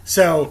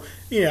 So,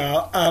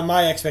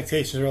 my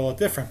expectations are a little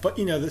different, but,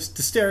 the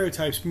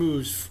stereotypes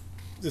moves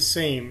the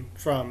same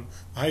from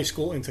high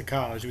school into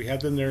college. We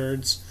had the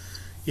nerds,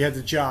 you had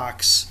the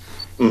jocks,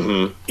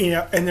 and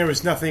there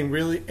was nothing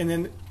really, and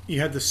then you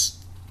had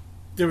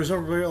there was no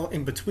real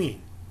in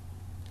between.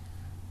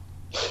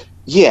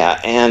 Yeah,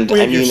 and your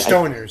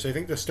stoners. I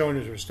think the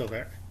stoners were still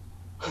there.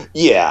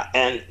 Yeah,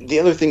 and the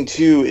other thing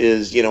too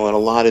is, in a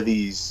lot of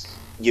these,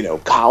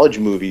 college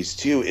movies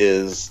too,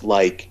 is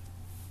like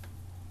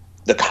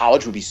the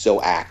college would be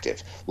so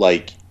active.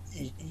 Like,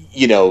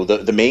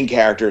 the main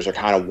characters are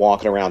kind of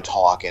walking around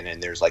talking,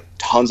 and there's like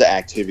tons of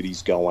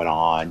activities going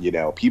on.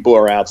 People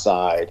are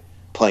outside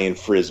playing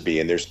frisbee,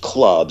 and there's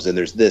clubs, and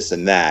there's this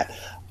and that.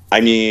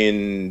 I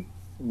mean,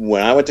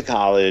 when I went to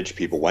college,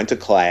 people went to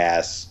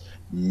class.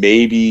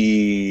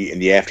 Maybe in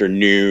the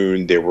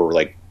afternoon there were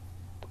like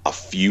a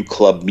few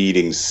club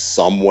meetings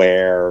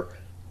somewhere.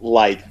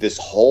 Like this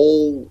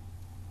whole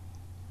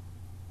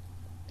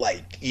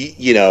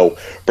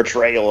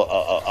portrayal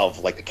of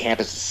like the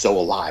campus is so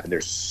alive and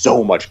there's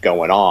so much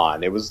going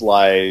on. It was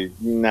like,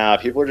 nah,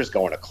 people are just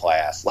going to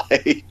class.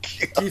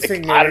 Like, do you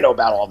think maybe, I don't know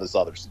about all this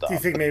other stuff. Do you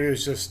think maybe it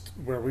was just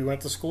where we went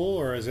to school,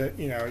 or is it,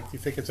 do you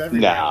think it's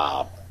everywhere?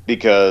 Nah,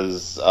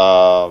 because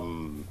I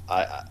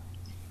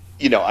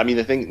mean,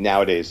 the thing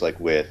nowadays, like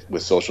with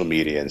social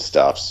media and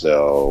stuff,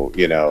 so,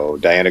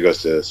 Diana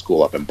goes to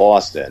school up in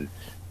Boston,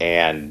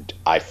 and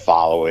I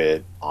follow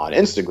it on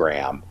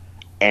Instagram,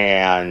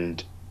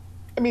 and,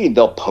 I mean,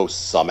 they'll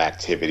post some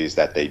activities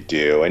that they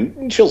do,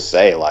 and she'll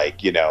say,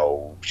 like,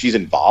 she's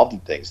involved in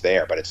things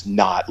there, but it's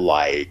not,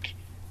 like,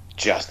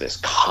 just this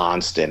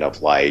constant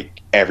of,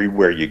 like,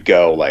 everywhere you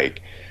go,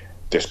 like,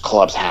 there's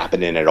clubs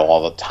happening it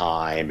all the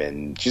time,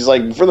 and she's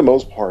like, for the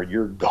most part,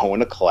 you're going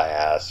to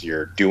class,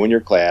 you're doing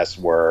your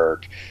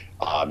classwork,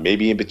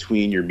 maybe in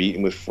between you're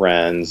meeting with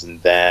friends,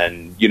 and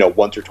then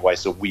once or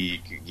twice a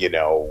week,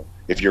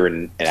 if you're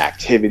in an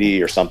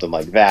activity or something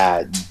like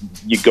that,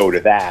 you go to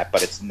that.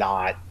 But it's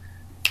not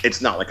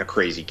like a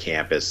crazy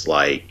campus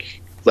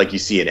like you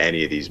see in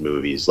any of these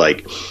movies,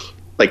 like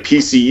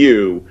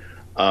PCU.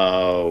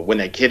 when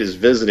that kid is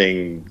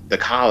visiting the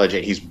college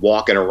and he's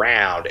walking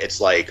around,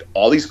 it's like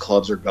all these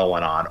clubs are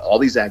going on, all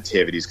these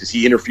activities, because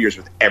he interferes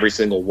with every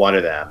single one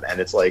of them. And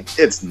it's like,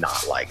 it's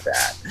not like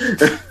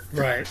that.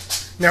 Right.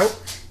 Now,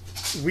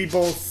 we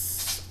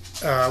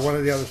both, one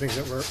of the other things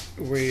that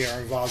we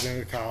are involved in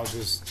at college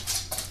is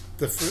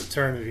the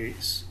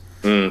fraternities.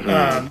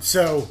 Mm-hmm.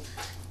 So,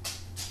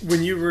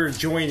 when you were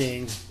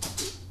joining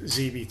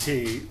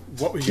ZBT,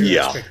 what was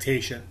your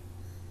expectation?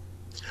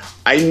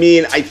 I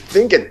mean, I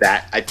think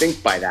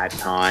by that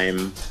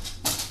time,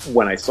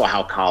 when I saw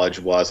how college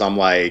was, I'm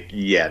like,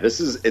 yeah,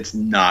 it's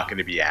not going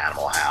to be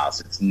Animal House.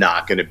 It's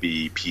not going to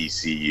be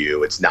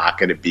PCU. It's not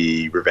going to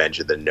be Revenge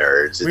of the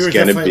Nerds. It's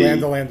going to be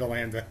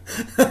Landa.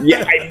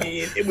 Yeah, I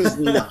mean, it was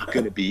not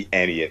going to be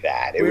any of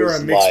that. We were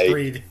a mixed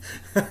breed.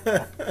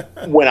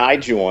 When I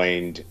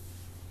joined,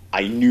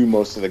 I knew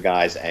most of the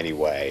guys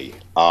anyway,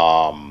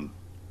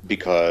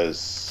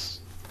 because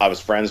I was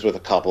friends with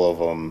a couple of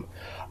them.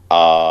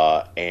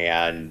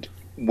 And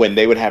when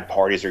they would have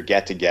parties or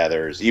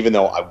get-togethers, even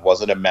though I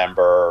wasn't a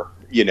member,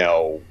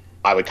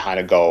 I would kind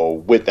of go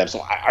with them. So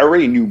I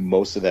already knew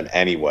most of them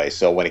anyway.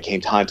 So when it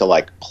came time to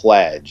like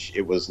pledge,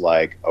 it was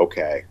like,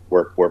 okay,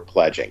 we're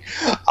pledging.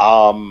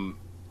 And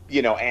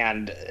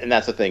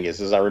that's the thing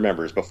is I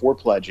remember is before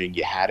pledging,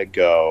 you had to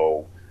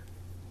go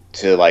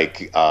to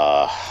like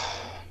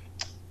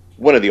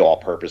one of the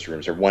all-purpose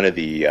rooms or one of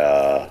the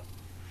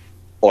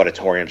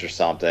auditoriums or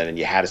something, and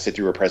you had to sit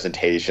through a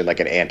presentation, like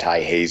an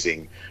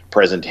anti-hazing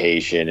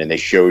presentation, and they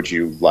showed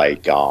you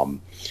like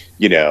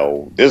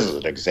this is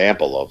an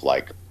example of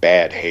like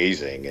bad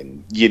hazing,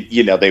 and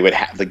they would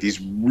have like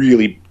these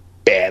really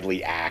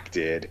badly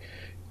acted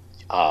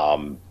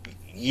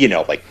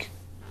like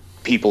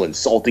people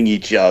insulting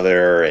each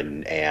other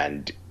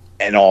and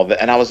all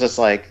that, and I was just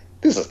like,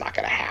 this is not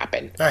going to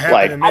happen.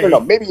 Like, I don't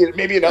know,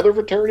 maybe in other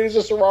fraternities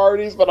or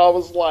sororities, but I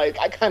was like,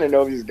 I kind of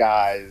know these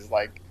guys,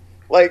 like,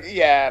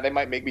 yeah, they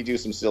might make me do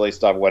some silly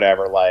stuff,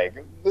 whatever.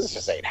 Like, this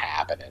just ain't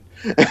happening.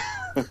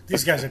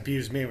 These guys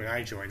abused me when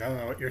I joined. I don't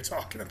know what you're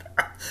talking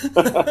about.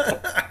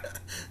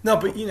 No,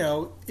 but,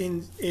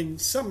 in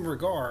some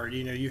regard,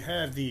 you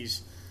have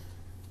these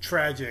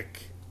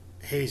tragic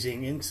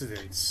hazing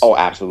incidents. Oh,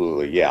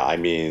 absolutely. Yeah. I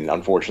mean,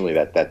 unfortunately,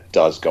 that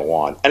does go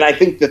on. And I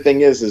think the thing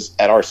is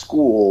at our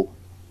school,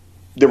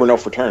 there were no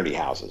fraternity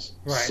houses.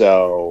 Right.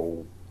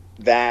 So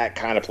that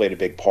kind of played a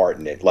big part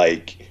in it.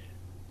 Like,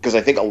 because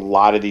I think a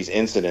lot of these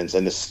incidents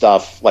and this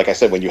stuff, like I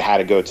said, when you had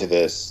to go to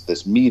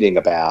this meeting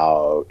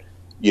about,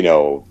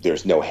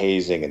 there's no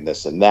hazing and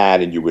this and that,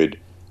 and you would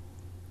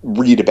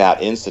read about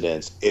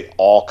incidents, it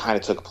all kind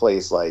of took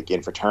place like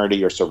in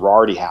fraternity or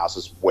sorority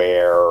houses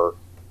where,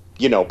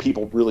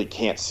 people really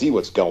can't see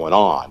what's going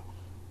on,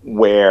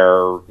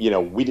 where,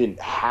 we didn't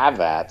have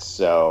that.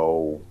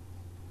 So,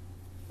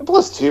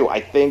 plus too, I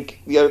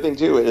think the other thing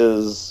too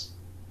is,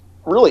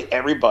 really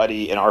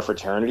everybody in our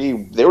fraternity,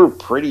 they were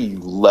pretty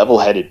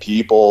level-headed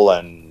people,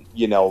 and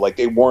like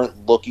they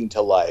weren't looking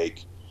to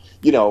like,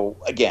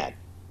 again,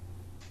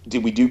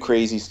 did we do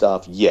crazy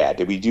stuff? Yeah.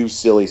 Did we do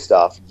silly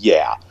stuff?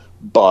 Yeah.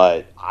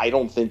 But I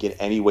don't think in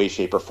any way,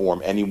 shape, or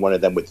form any one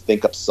of them would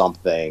think up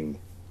something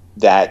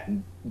that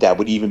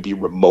would even be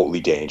remotely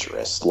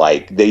dangerous.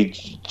 Like, they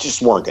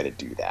just weren't going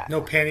to do that.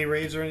 No panty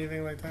raids or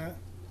anything like that?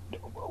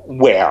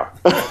 Where?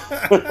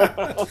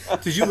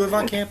 Did you live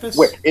on campus?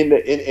 Where? In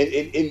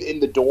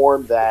the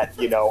dorm that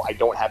I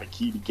don't have a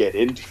key to get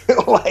into.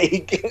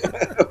 Like,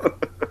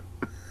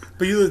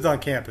 but you lived on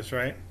campus,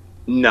 right?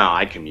 No,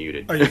 I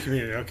commuted. Oh, you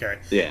commuted. Okay.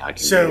 Yeah, I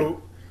commuted.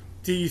 So,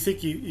 do you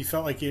think you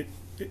felt like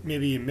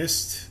maybe you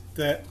missed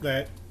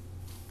that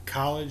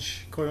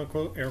college, quote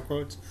unquote, air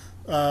quotes,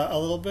 a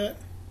little bit?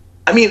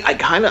 I mean, I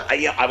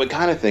would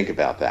kind of think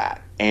about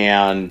that,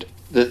 and.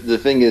 The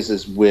thing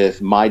is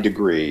with my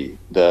degree,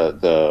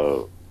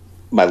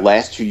 my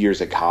last 2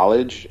 years at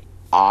college,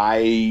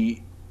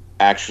 I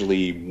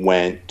actually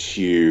went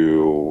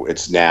to,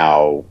 it's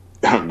now,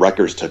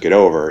 Rutgers took it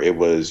over. It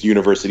was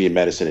University of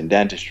Medicine and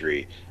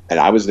Dentistry. And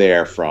I was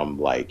there from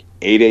like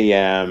 8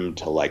 a.m.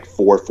 to like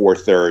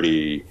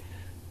 4:30.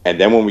 And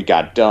then when we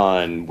got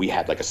done, we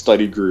had like a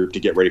study group to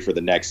get ready for the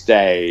next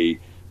day.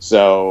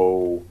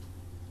 So...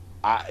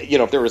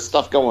 if there was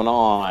stuff going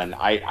on,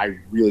 I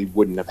really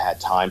wouldn't have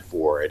had time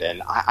for it,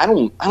 and I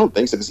don't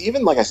think so. Because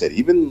even like I said,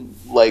 even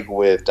like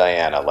with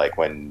Diana, like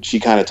when she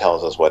kind of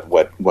tells us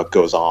what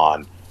goes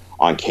on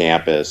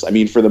campus, I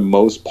mean, for the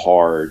most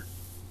part,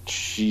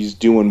 she's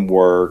doing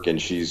work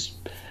and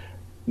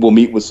we'll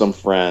meet with some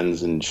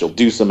friends and she'll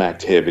do some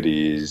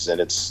activities, and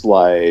it's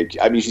like,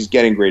 I mean, she's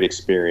getting great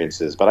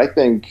experiences. But I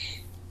think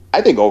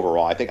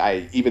overall,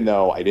 even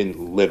though I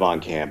didn't live on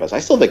campus, I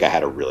still think I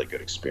had a really good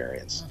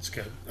experience. That's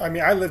good. I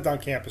mean, I lived on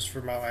campus for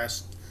my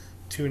last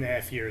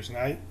 2.5 years, and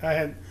I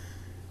had,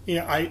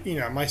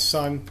 my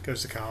son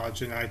goes to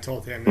college, and I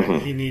told him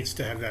that he needs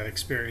to have that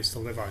experience to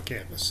live on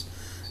campus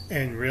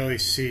and really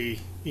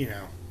see,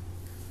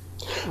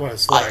 what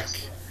it's like,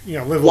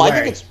 live away.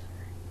 I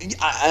think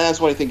that's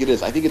what I think it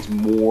is. I think it's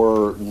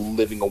more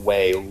living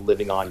away,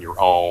 living on your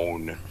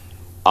own,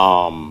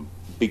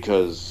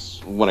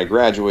 because when I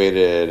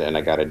graduated and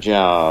I got a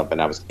job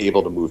and I was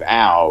able to move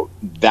out,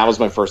 that was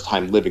my first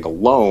time living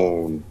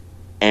alone.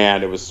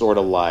 And it was sort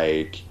of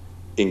like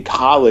in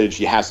college,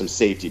 you have some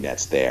safety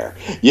nets there.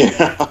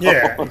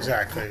 Yeah,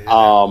 exactly.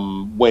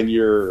 When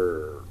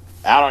you're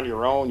out on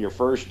your own, your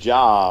first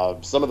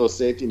job, some of those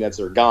safety nets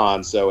are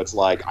gone. So it's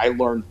like I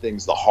learned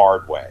things the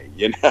hard way,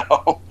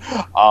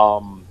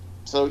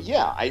 So,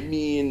 yeah, I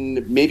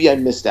mean, maybe I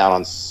missed out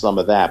on some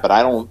of that, but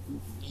I don't,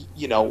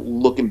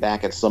 looking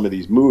back at some of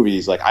these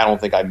movies, like, I don't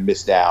think I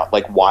missed out,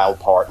 like, Wild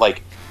Part,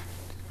 like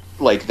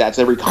that's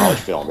every college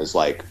film is,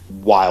 like,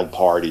 Wild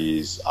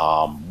Parties,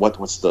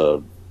 what's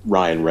the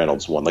Ryan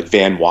Reynolds one? Like,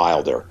 Van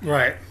Wilder.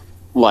 Right.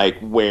 Like,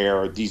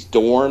 where these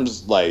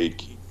dorms,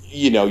 like,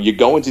 you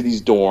go into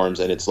these dorms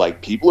and it's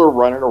like people are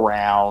running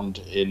around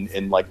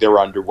in like their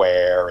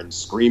underwear and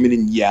screaming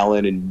and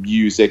yelling and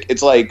music.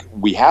 It's like,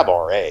 we have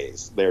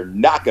RAs. They're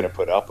not going to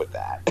put up with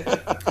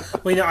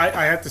that. Well,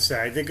 I have to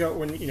say, I think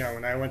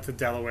when I went to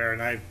Delaware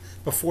and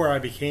before I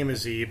became a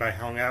Zeeb, I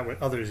hung out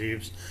with other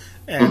Zeebs,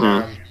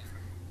 and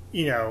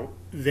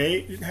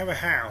they didn't have a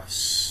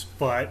house,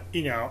 but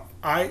it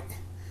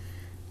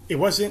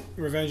wasn't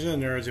Revenge of the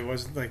Nerds. It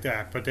wasn't like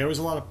that, but there was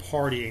a lot of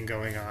partying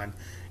going on.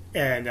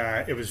 And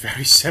it was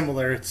very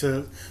similar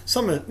to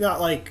some of,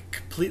 not like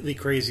completely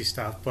crazy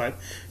stuff, but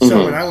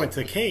so when I went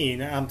to Kane,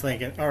 I'm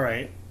thinking, all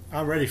right,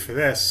 I'm ready for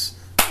this.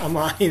 I'm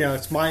on,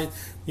 it's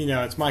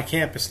my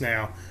campus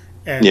now,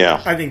 and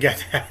I didn't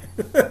get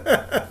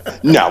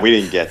that. No, we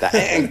didn't get that.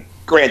 And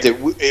granted,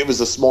 it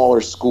was a smaller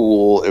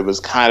school. It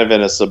was kind of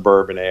in a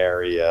suburban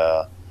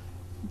area,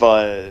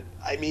 but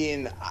I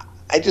mean,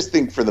 I just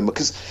think for them,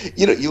 because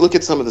you look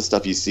at some of the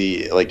stuff you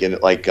see, like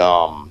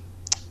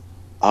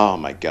oh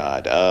my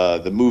God,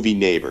 the movie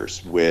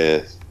Neighbors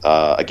with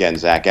again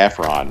Zac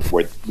Efron,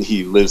 where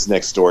he lives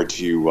next door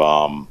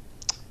to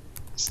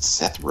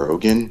Seth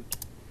Rogen,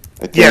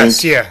 I think.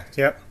 Yes,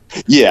 yep.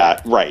 Yeah,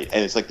 right.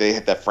 And it's like they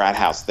had that frat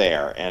house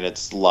there, and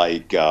it's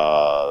like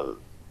I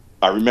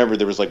remember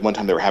there was like one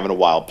time they were having a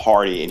wild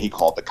party, and he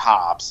called the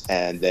cops,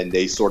 and then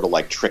they sort of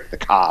like tricked the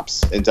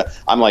cops into.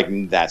 I'm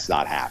like, that's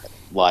not happening.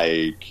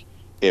 Like,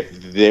 if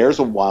there's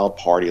a wild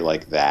party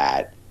like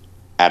that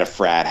at a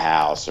frat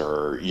house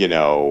or,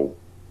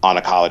 on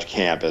a college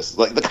campus,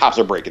 like, the cops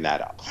are breaking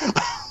that up.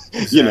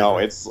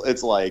 Exactly.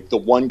 It's like the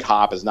one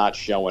cop is not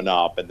showing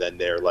up, and then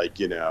they're like,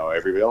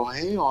 everybody, oh,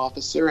 hey,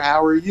 officer,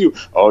 how are you?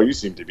 Oh, you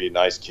seem to be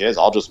nice kids.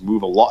 I'll just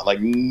move along. Like,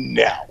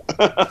 no.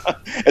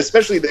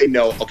 Especially they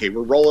know, okay,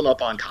 we're rolling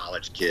up on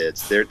college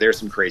kids. There's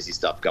some crazy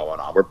stuff going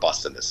on. We're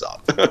busting this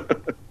up.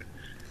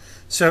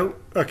 So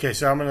I'm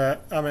gonna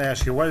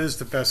ask you, what is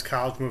the best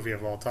college movie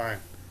of all time?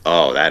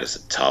 Oh, that is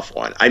a tough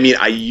one. I mean,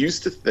 I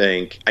used to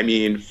think,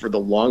 for the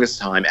longest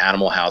time,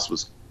 Animal House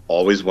was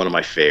always one of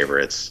my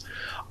favorites.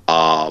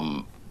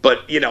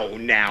 But,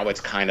 now it's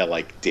kind of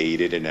like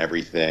dated and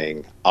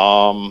everything.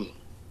 I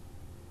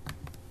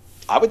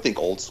would think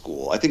Old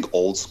School. I think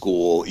Old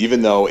School,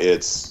 even though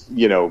it's,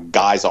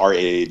 guys our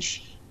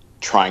age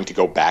trying to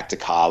go back to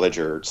college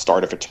or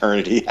start a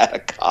fraternity at a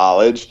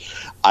college,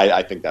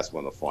 I think that's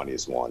one of the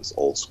funniest ones,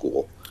 Old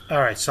School. All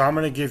right, so I'm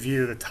going to give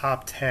you the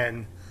top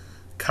 10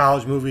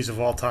 college movies of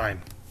all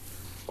time.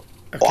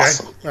 Okay?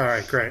 Awesome. All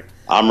right, great.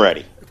 I'm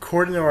ready.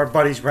 According to our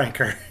buddy's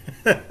ranker.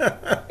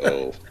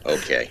 Oh,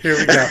 okay. Here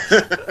we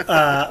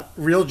go.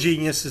 Real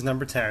Genius is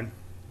number 10.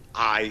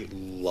 I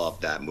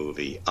love that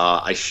movie.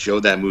 I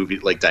showed that movie,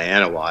 like,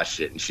 Diana watched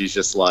it, and she's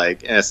just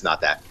like, it's not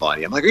that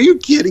funny. I'm like, are you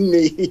kidding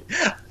me?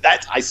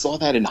 I saw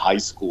that in high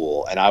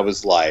school, and I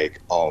was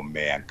like, oh,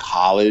 man,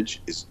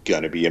 college is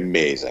going to be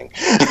amazing.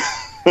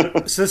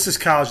 So this is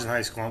college and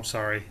high school, I'm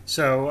sorry.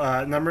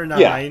 So number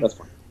 9, that's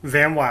fine.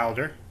 Van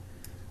Wilder,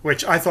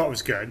 which I thought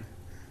was good.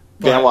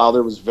 Van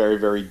Wilder was very,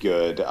 very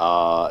good.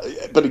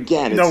 But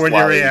again, it's nowhere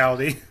near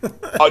reality.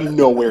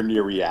 Nowhere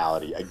near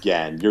reality.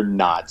 Again, you're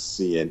not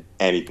seeing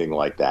anything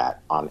like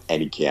that on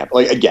any camp.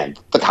 Like, again,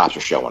 the cops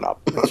are showing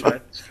up. That's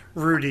right.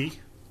 Rudy.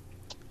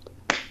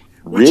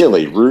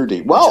 Really?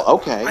 Rudy? Well,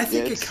 okay. I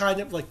think it kind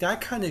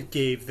of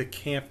gave the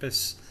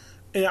campus...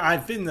 And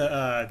I've been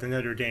to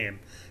Notre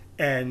Dame,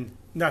 and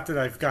not that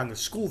I've gone to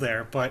school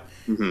there, but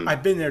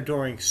I've been there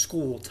during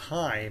school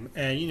time,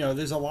 and,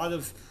 there's a lot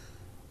of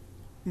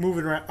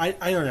moving around. I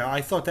don't know. I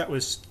thought that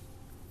was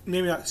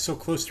maybe not so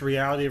close to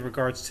reality in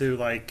regards to,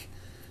 like,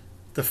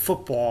 the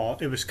football.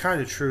 It was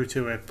kind of true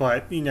to it,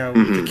 but,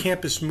 the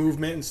campus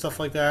movement and stuff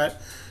like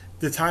that,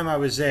 the time I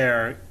was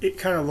there, it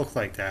kind of looked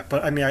like that.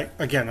 But,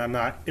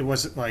 it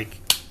wasn't,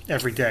 like,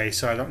 every day,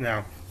 so I don't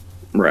know.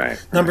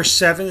 Right. Number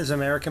 7 is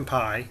American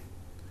Pie.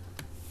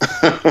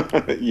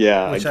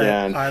 Yeah, which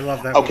again. I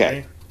love that movie.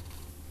 Okay.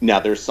 Now,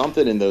 there's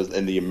something in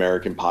the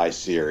American Pie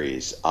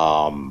series.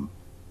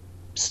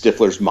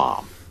 Stifler's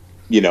mom.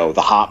 The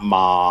hot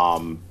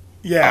mom.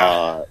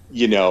 Yeah.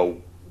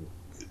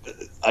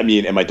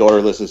 And my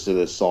daughter listens to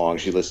this song.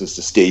 She listens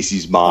to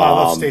Stacy's mom. I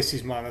love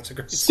Stacy's mom. That's a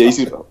great song.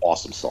 Stacy's an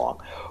awesome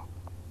song.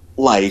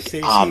 Like,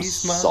 Stacey's I'm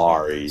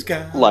sorry.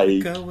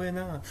 Like, going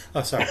on.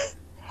 Oh, sorry.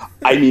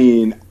 I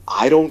mean,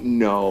 I don't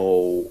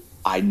know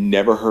I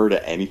never heard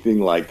of anything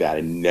like that.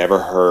 I never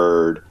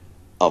heard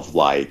of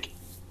like,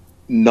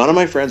 none of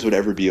my friends would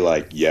ever be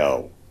like,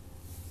 yo,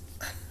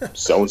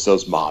 so and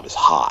so's mom is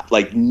hot.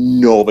 Like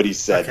nobody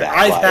said Okay, that.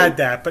 I've Like, had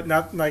that, but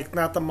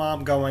not the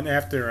mom going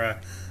after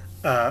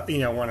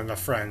one of the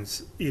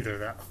friends either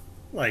though.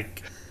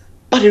 Like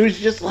but it was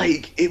just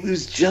like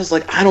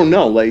I don't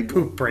know, like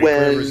Poop Break,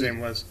 whatever his name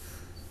was.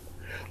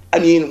 I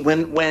mean,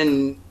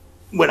 when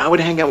I would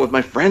hang out with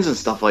my friends and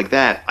stuff like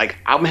that, like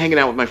I'm hanging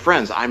out with my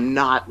friends, I'm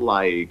not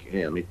like,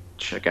 hey, let me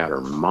check out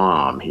her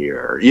mom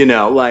here,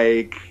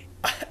 like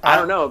I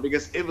don't know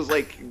because it was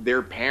like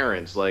their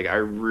parents. Like I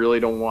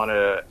really don't want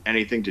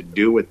anything to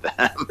do with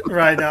them.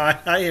 Right now,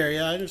 I hear you.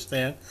 I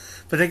understand,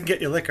 but they can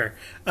get you liquor.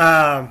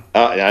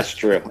 That's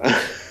true.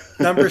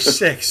 Number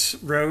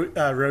 6,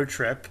 road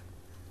trip.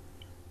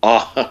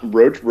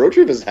 Road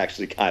trip is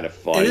actually kind of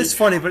funny. It is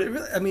funny, but it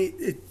really, I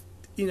mean,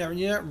 you're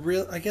not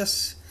real. I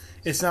guess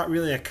it's not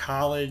really a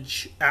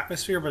college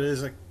atmosphere, but it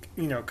is a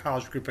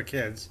college group of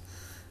kids.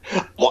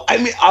 Well, I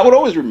mean, I would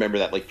always remember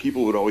that. Like,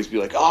 people would always be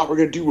like, "Oh, we're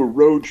gonna do a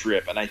road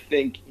trip," and I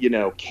think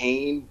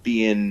Kane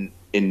being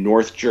in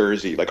North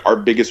Jersey, like our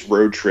biggest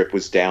road trip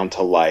was down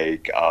to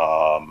like,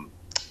 oh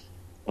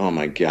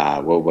my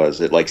God, what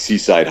was it? Like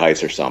Seaside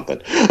Heights or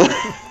something.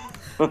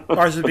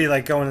 Ours would be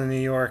like going to New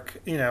York,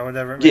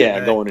 whatever. It may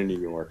be. Going to New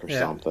York or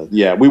something.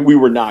 Yeah, we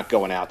were not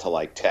going out to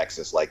like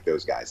Texas like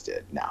those guys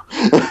did. No.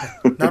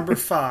 Number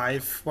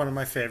 5, one of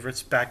my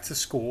favorites, Back to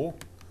School,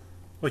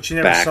 which you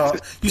never saw.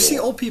 You see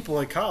old people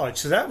in college,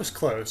 so that was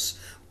close.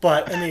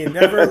 But I mean,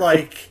 never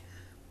like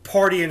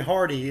party and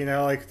hardy,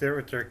 like they're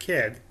with their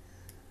kid.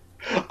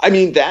 I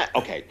mean that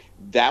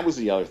was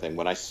the other thing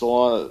when I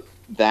saw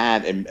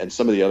that and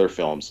some of the other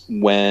films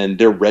when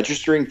they're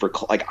registering for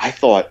like I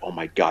thought, oh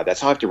my God, that's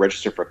how I have to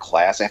register for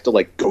class. I have to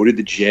like go to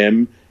the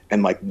gym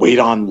and like wait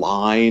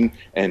online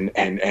and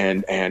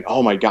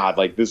oh my God,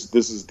 like this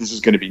is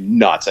going to be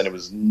nuts, and it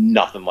was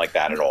nothing like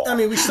that at all. I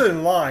mean, we stood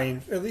in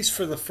line at least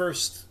for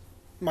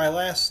my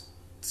last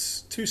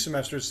 2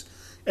 semesters.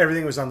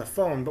 Everything was on the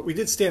phone, but we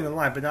did stand in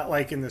line, but not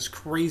like in this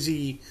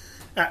crazy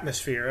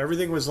atmosphere.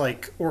 Everything was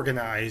like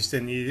organized,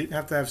 and you didn't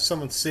have to have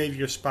someone save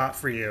your spot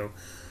for you.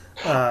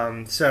 But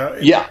I it's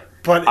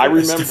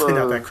remember definitely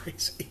not that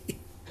crazy.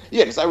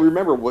 Yeah, because I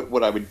remember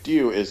what I would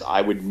do is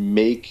I would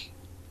make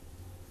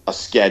a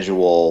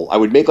schedule. I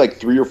would make like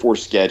 3 or 4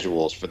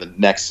 schedules for the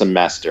next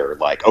semester.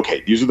 Like,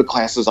 okay, these are the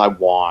classes I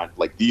want,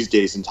 like these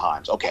days and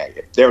times. Okay,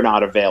 if they're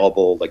not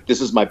available, like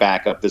this is my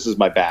backup, this is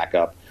my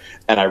backup.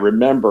 And I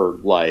remember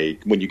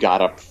like when you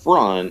got up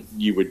front,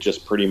 you would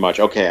just pretty much,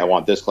 okay, I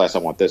want this class, I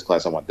want this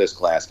class, I want this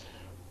class.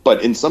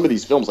 But in some of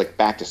these films, like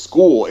Back to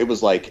School, it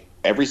was like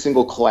every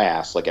single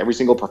class, like every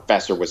single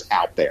professor was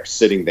out there,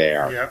 sitting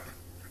there. Yep.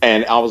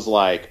 And I was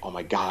like, oh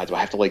my God, do I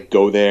have to like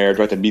go there? Do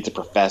I have to meet the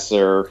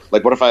professor?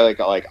 Like, what if I like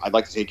I'd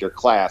like to take your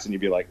class, and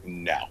you'd be like,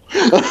 no.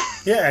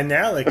 Yeah, and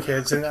now the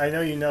kids, and I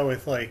know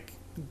with like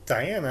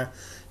Diana,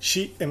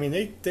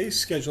 they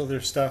schedule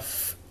their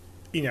stuff,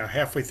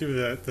 halfway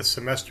through the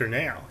semester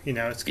now.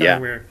 It's kind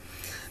of weird.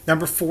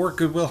 Number 4,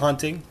 Good Will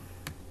Hunting.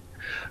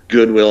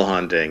 Good Will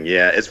Hunting.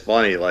 Yeah, it's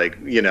funny,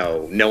 like,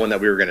 knowing that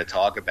we were going to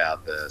talk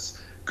about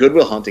this, Good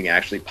Will Hunting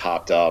actually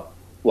popped up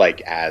like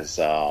as,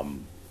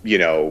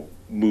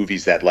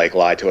 movies that like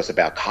lied to us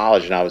about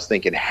college. And I was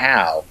thinking,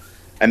 how?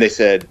 And they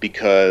said,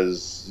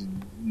 because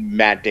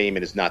Matt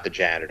Damon is not the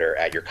janitor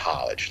at your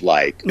college.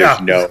 Like, there's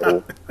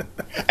no.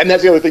 And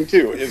that's the other thing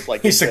too, is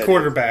like he's the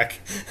quarterback.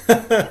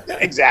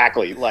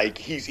 Exactly. Like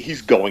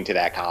he's going to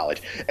that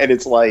college. And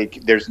it's like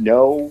there's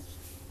no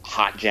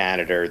hot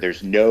janitor,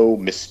 there's no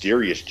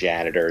mysterious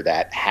janitor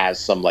that has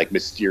some like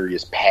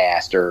mysterious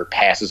past or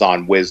passes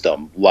on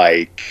wisdom.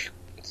 Like,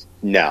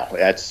 no,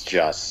 that's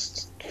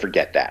just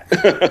forget that.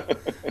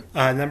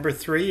 Number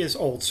 3 is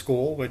Old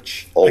School,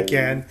 which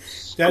again,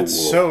 that's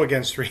so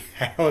against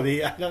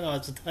reality. I don't know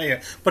what to tell you,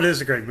 but it is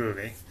a great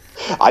movie.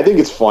 I think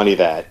it's funny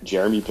that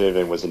Jeremy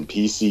Piven was in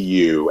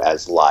PCU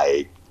as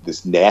like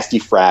this nasty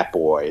frat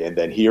boy, and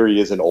then here he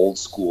is in Old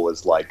School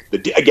as like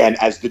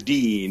as the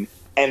dean.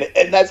 And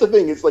that's the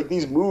thing. It's like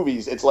these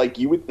movies. It's like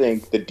you would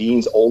think the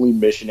dean's only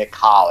mission at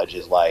college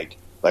is like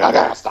I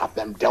gotta stop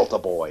them Delta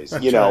boys.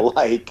 That's right.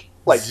 like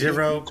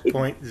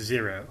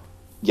 0.0.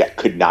 Yeah,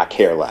 could not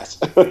care less.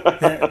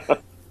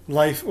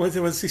 Life. What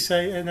does he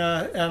say in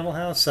Animal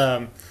House?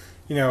 Fat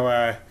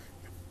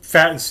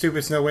and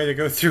stupid's no way to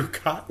go through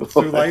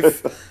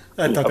life.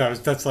 I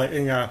thought that's like,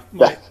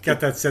 got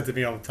that said to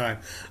me all the time.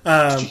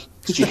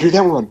 Did you hear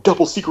that? We're on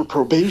double secret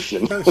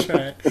probation. That's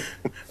right.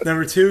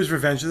 Number 2 is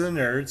Revenge of the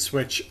Nerds,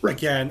 which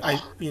again,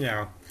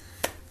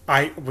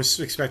 I was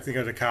expecting to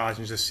go to college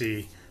and just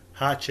see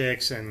hot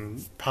chicks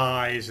and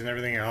pies and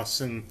everything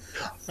else, and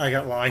I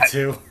got lied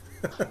to.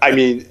 I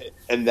mean,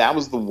 and that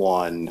was the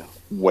one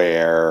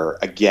where,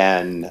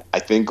 again, I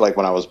think like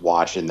when I was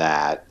watching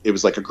that, it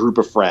was like a group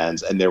of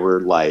friends, and there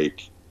were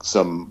like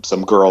some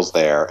girls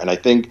there, and I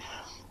think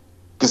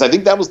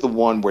that was the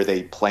one where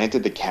they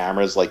planted the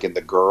cameras like in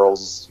the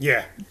girls'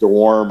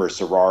 dorm or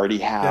sorority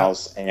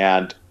house,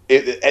 and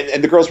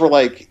and the girls were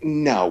like,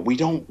 no, we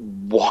don't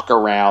walk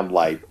around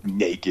like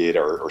naked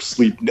or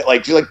sleep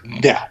like you're like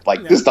no,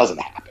 like this doesn't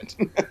happen.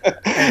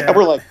 And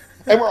we're like,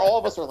 and we're all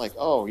of us are like,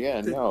 oh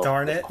yeah, no,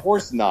 darn it, of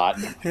course not.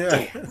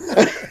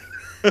 Yeah.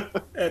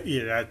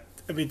 Yeah,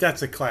 I mean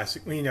that's a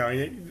classic, you know,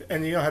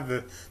 and you don't have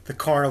the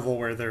carnival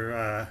where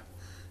they're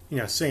you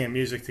know, singing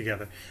music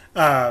together.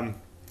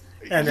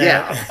 And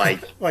yeah,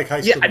 like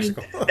High School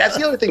Musical. I mean, that's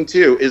the other thing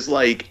too. Is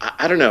like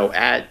I don't know.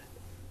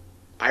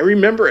 I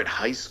remember at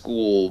high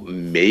school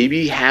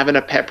maybe having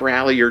a pep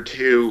rally or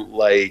two.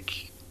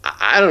 Like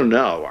I don't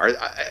know.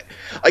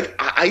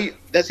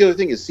 That's the other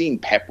thing is seeing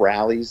pep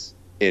rallies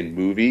in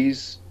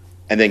movies,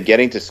 and then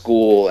getting to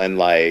school and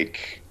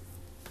like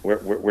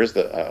where's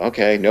the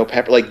okay, no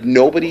pep, like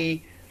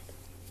nobody.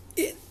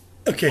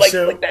 Okay, like,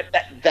 so like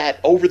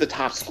that over the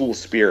top school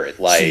spirit,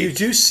 like so you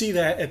do see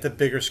that at the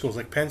bigger schools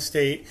like Penn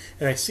State,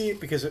 and I see it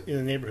because in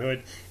the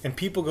neighborhood, and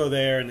people go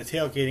there and the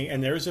tailgating,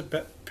 and there is a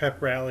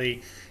pep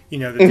rally, you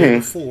know, the day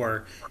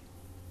before.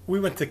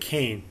 We went to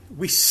Kane.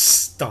 We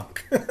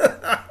stunk.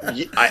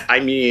 I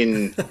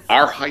mean,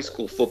 our high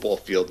school football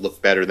field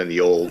looked better than the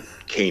old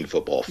Kane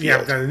football field.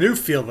 Yeah, the new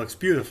field looks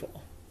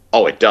beautiful.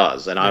 Oh, it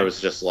does. And I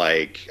was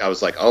like,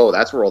 oh,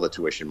 that's where all the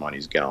tuition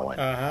money's going.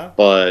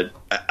 But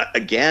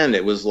again,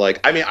 it was like,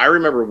 I mean, I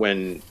remember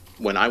when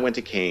I went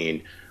to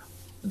Kane,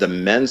 the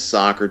men's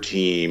soccer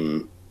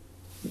team,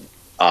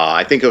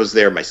 I think I was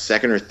there my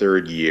second or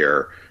third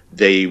year.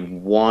 They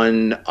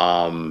won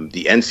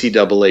the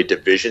NCAA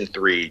Division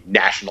III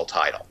national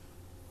title.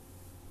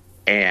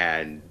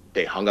 And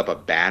they hung up a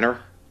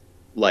banner,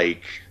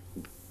 like,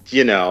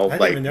 you know, I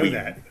like didn't even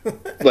know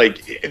that.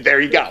 like there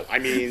you go. I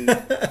mean,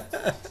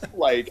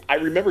 like I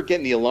remember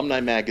getting the alumni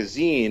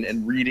magazine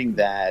and reading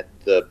that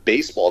the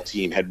baseball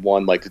team had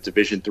won like the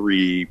Division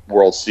III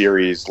World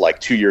Series like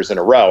 2 years in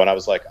a row, and I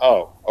was like,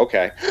 oh,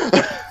 okay.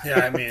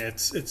 Yeah, I mean,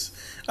 it's.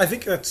 I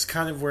think that's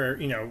kind of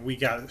where, you know, we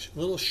got a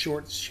little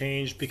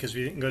shortchanged because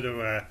we didn't go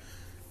to a,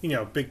 you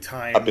know, big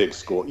time, a big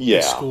school. Yeah,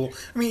 big school.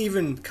 I mean,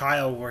 even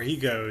Kyle, where he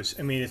goes,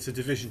 I mean, it's a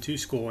Division II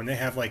school, and they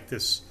have like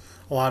this.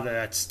 A lot of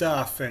that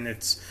stuff, and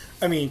it's,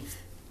 I mean,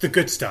 the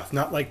good stuff,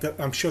 not like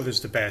I'm sure there's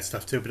the bad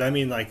stuff too, but I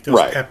mean like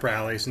those pep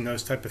rallies and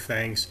those type of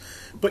things.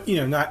 But, you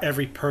know, not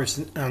every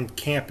person on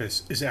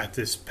campus is at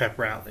this pep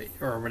rally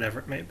or whatever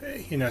it may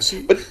be, you know.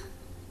 So,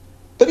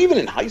 but even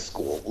in high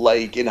school,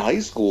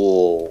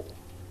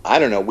 I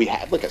don't know, we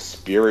had like a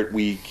spirit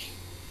week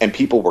and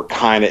people were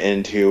kind of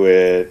into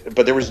it,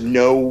 but there was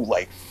no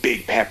like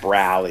big pep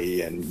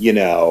rally and, you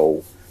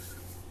know,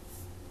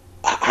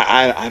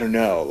 I don't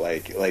know,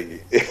 like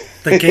the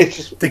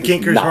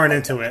Ginkers weren't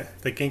into it.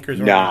 The Ginkers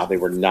weren't. Nah, they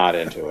were not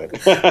into it.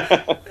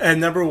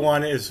 And number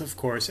one is of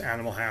course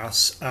Animal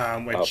House,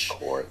 which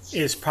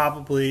is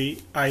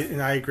probably I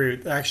agree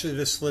with. Actually,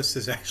 this list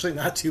is actually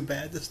not too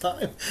bad this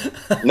time.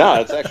 No,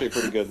 it's actually a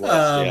pretty good list.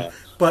 Yeah.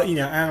 But you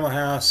know, Animal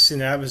House, you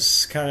know, that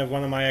was kind of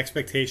one of my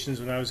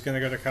expectations when I was going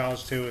to go to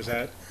college too. Is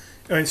that,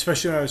 I mean,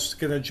 especially when I was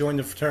going to join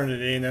the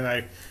fraternity, and then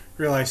I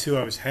realized who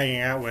I was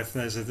hanging out with,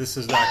 and I said, "This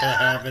is not going to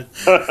happen."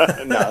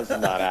 No, this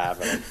is not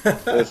happening.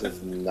 This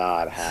is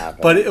not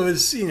happening. But it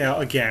was, you know,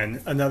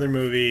 again, another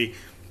movie.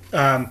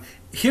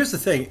 Here's the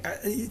thing: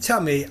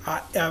 tell me,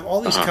 all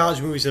these college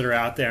movies that are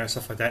out there and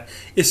stuff like that,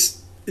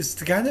 is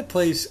the guy that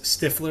plays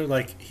Stifler,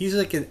 like he's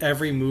like in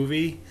every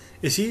movie?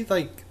 Is he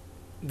like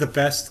the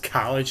best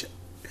college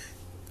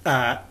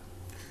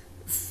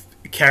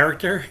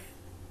character?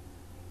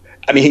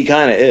 I mean, he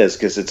kind of is,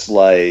 because it's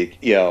like,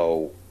 you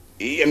know.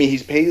 I mean,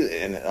 he's paid,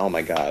 and oh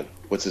my God,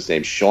 what's his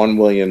name? Sean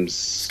Williams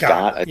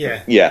Scott?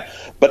 Yeah.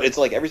 But it's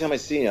like every time I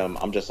see him,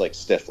 I'm just like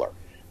Stifler.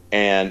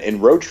 And in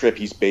Road Trip,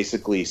 he's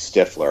basically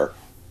Stifler,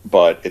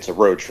 but it's a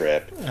road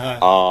trip.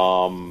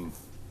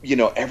 You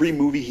know, every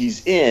movie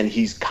he's in,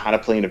 he's kind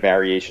of playing a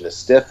variation of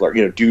Stifler.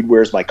 You know, Dude,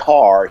 Where's My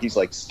Car? He's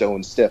like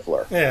Stone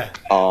Stifler. Yeah.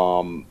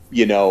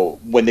 You know,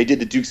 when they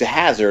did the Dukes of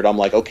Hazzard, I'm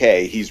like,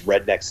 okay, he's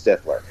Redneck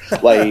Stifler.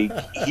 Like,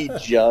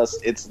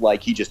 it's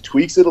like he just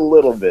tweaks it a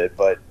little bit,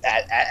 but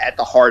at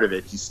the heart of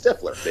it, he's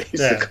Stifler,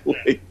 basically.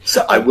 Yeah.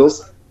 So I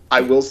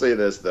will say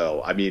this,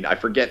 though. I mean, I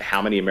forget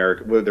how many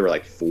there were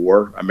like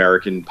 4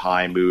 American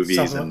Pie movies.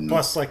 And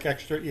plus like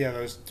extra,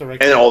 those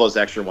direct. And all those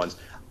extra ones.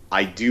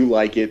 I do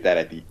like it that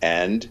at the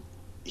end,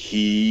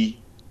 he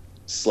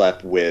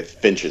slept with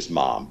Finch's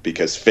mom,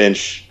 because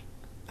Finch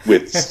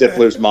with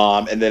Stifler's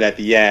mom, and then at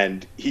the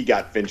end, he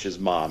got Finch's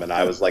mom, and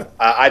I was like,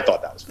 I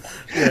thought that was funny.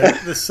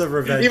 Yeah, this is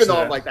revenge. Even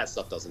though I'm like, that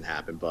stuff doesn't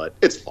happen, but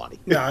it's funny.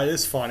 Yeah, it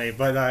is funny.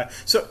 But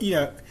so, you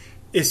know,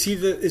 is he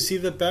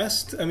the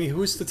best? I mean,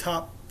 who's the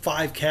top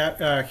 5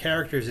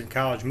 characters in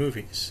college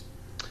movies?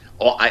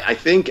 Well, I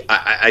think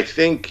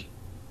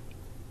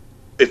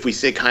if we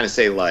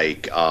say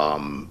like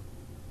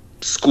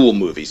school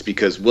movies,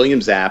 because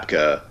William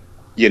Zabka,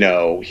 you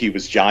know, he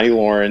was Johnny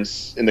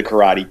Lawrence in The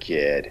Karate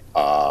Kid.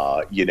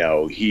 You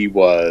know, he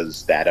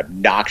was that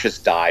obnoxious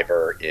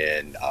diver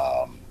in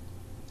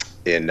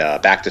in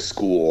Back to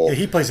School. Yeah,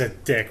 he plays a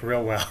dick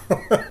real well.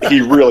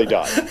 He really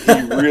does.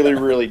 He really,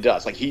 really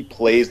does. Like he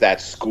plays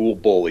that school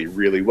bully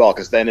really well.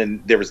 Because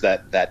then there was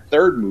that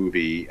third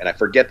movie, and I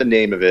forget the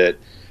name of it,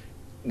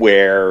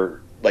 where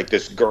like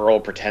this girl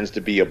pretends to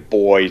be a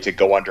boy to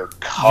go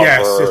undercover.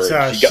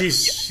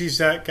 Yes, she's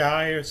that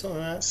guy or something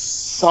like that.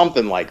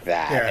 Something like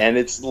that. Yeah. And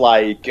it's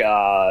like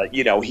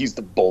he's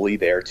the bully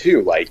there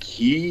too. Like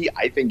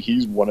I think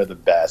he's one of the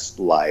best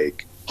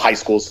like high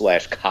school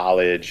 /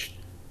 college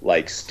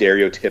like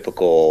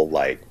stereotypical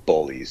like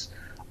bullies.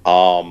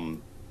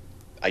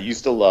 I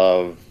used to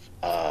love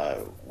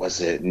it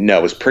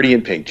was Pretty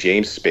in Pink,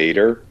 James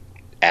Spader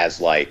as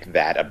like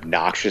that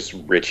obnoxious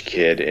rich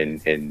kid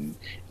and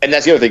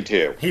that's the other thing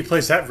too. He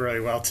plays that really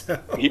well too.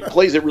 He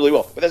plays it really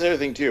well. But that's the other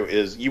thing too,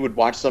 is you would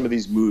watch some of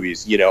these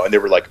movies, and they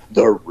were like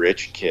the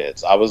rich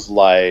kids. I was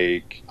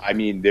like, I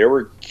mean, there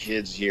were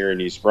kids here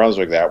in East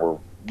Brunswick that were,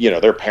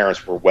 their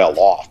parents were well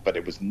off, but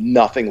it was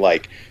nothing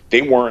like,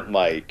 they weren't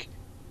like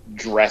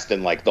dressed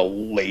in like the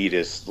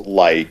latest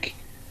like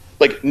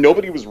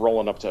nobody was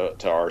rolling up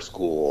to our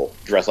school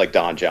dressed like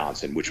Don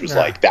Johnson, which was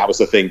like, that was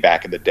the thing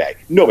back in the day.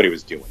 Nobody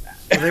was doing that.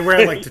 They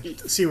wear like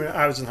when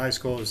I was in high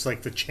school, it was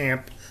like the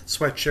Champ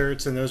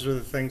sweatshirts, and those were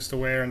the things to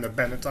wear, and the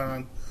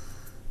Benetton.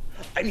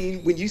 I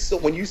mean, when you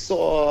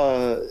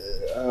saw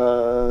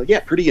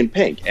Pretty in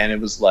Pink, and it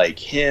was like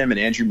him and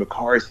Andrew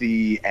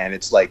McCarthy, and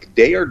it's like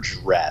they are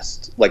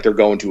dressed like they're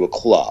going to a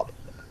club.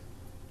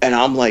 And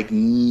I'm like,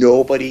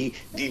 nobody.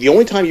 The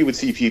only time you would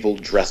see people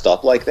dressed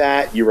up like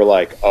that, you were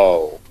like,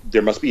 oh,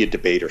 there must be a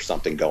debate or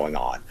something going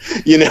on.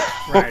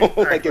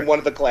 Right. In one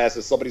of the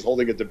classes, somebody's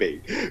holding a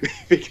debate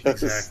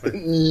because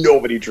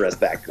nobody dressed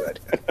that good.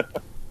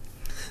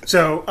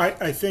 So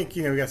I think,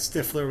 we got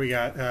Stifler, we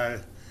got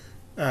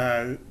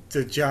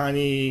the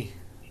Johnny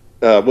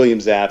William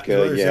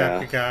Zabka,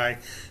 Zabka guy.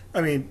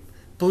 I mean,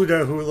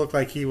 Bluto, who looked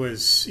like he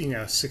was,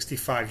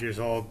 65 years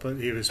old, but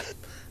he was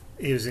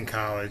in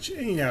college.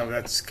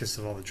 That's because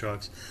of all the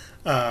drugs.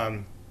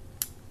 Who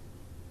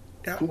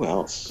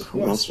else?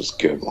 Who else was a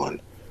good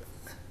one?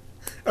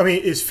 I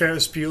mean, is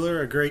Ferris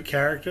Bueller a great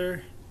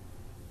character?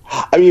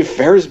 I mean,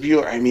 Ferris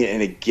Bueller,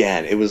 and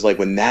again, it was like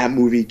when that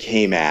movie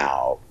came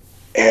out,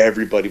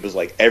 everybody was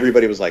like,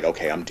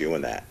 okay, I'm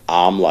doing that.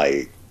 I'm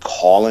like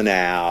calling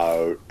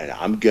out, and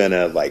I'm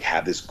gonna like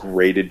have this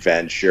great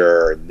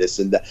adventure and this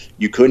and that.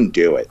 You couldn't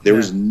do it. There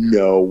was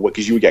no,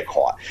 because you would get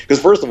caught. Because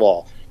first of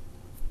all,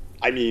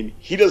 I mean,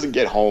 he doesn't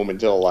get home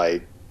until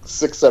like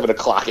 6-7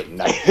 o'clock at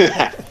night.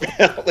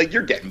 Like,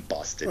 you're getting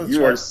busted. That's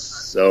you right. are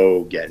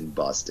so getting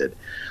busted.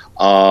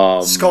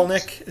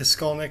 Skolnick, is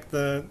Skolnick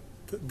the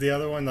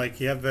other one? Like,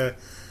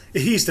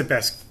 he's the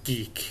best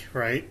geek,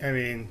 right? I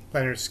mean,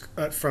 Leonard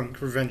from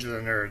Revenge of the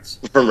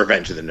Nerds. From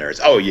Revenge of the Nerds.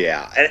 Oh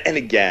yeah, and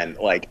again,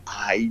 like,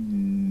 I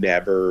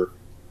never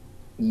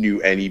knew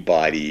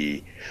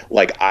anybody.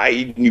 Like,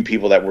 I knew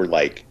people that were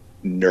like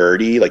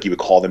nerdy, like you would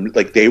call them,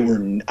 like they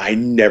were. I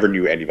never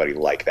knew anybody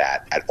like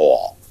that at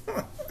all.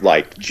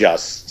 Like,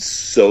 just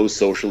so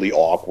socially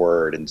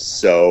awkward and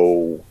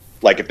so.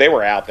 Like, if they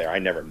were out there, I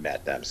never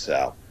met them.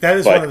 So that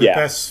is one of the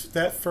best.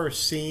 That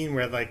first scene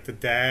where like the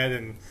dad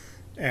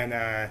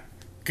and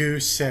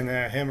Goose and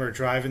him are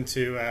driving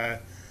to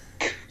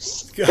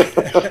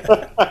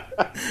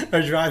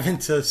are driving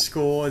to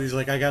school, and he's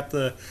like, I got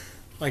the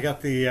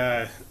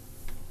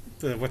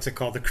what's it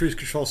called? The cruise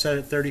control set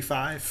at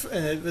 35.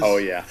 And it was,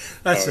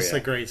 that's just a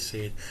great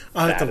scene.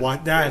 I have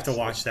to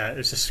watch that.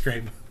 It's just a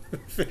great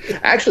movie.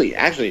 Actually,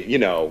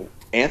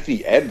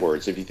 Anthony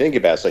Edwards, if you think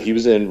about it, so he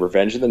was in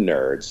Revenge of the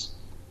Nerds.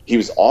 He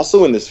was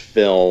also in this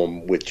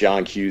film with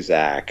John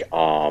Cusack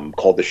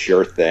called The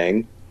Sure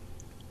Thing.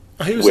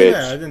 Oh, he was in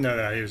that. I didn't know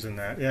that he was in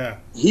that. Yeah.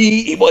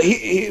 He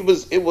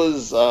was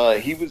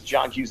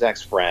John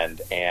Cusack's friend,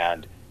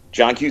 and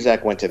John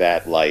Cusack went to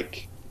that,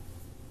 like,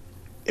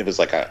 it was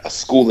like a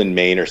school in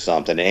Maine or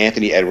something, and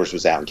Anthony Edwards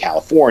was out in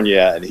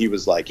California, and he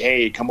was like,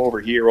 hey, come over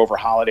here over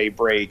holiday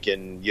break,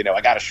 and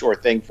I got a Sure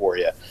Thing for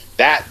you.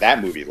 That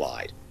movie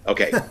lied.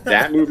 Okay,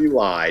 that movie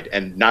lied,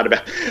 and not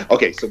about.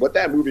 Okay, so what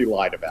that movie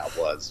lied about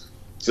was,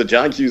 so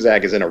John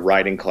Cusack is in a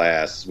writing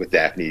class with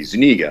Daphne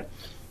Zuniga,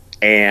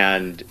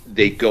 and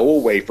they go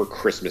away for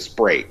Christmas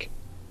break,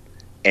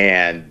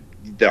 and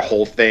the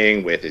whole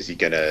thing with, is he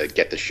gonna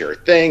get the Sure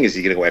Thing? Is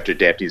he gonna go after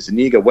Daphne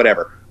Zuniga?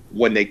 Whatever.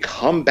 When they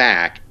come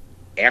back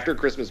after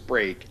Christmas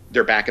break,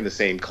 they're back in the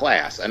same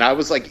class, and I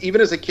was like,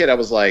 even as a kid, I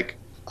was like,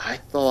 I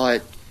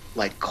thought,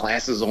 like,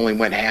 classes only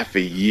went half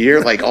a year.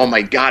 Like, oh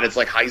my God, it's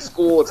like high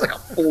school. It's like a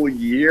full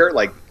year.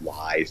 Like,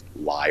 liars.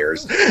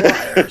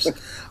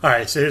 All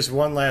right, so here's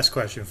one last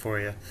question for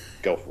you.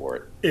 Go for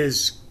it.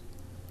 Is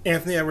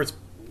Anthony Edwards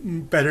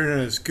better known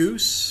as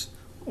Goose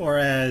or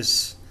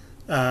as...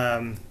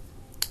 I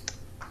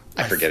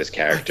forget his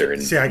character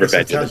in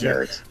Revenge of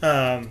the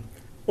Nerds.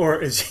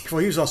 Or is he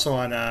was also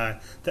on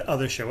the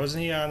other show.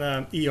 Wasn't he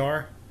on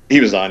ER? He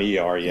was on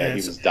ER, yeah. He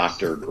was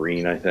Dr.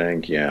 Green, I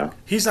think, yeah.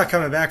 He's not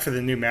coming back for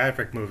the new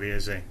Maverick movie,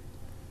 is he? He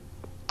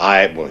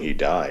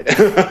died.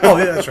 Oh,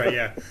 yeah, that's right,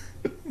 yeah.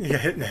 He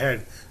got hit in the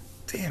head.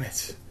 Damn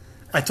it.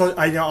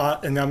 I know,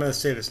 and I'm going to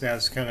say this now.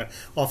 It's kind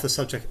of off the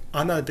subject.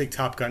 I'm not a big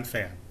Top Gun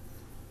fan.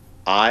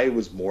 I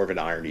was more of an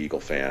Iron Eagle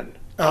fan.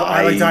 Oh,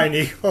 I like Iron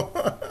Eagle.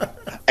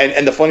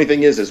 And the funny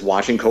thing is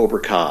watching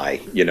Cobra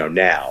Kai,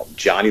 now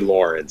Johnny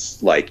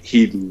Lawrence, like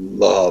he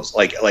loves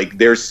like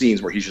there's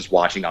scenes where he's just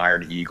watching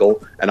Iron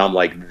Eagle, and I'm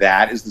like,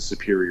 that is the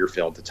superior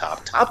film to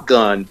Top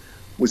Gun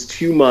was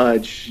too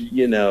much,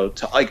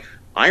 to like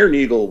Iron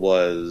Eagle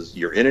was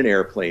you're in an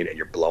airplane and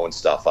you're blowing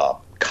stuff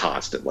up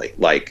constantly.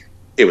 Like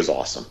it was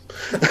awesome.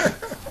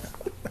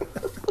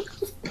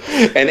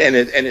 and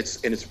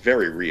it's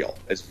very real.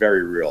 It's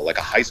very real. Like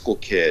a high school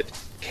kid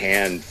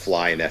can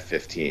fly an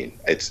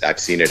F-15. I've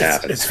seen it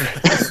happen.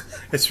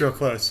 It's real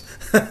close.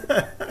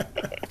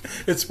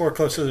 It's more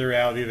close to the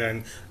reality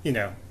than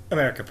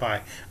American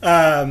Pie.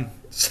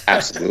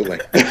 Absolutely.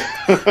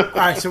 All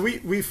right, so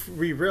we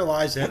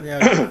realize that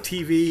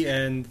TV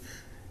and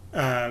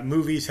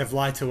movies have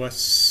lied to us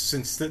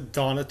since the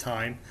dawn of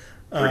time.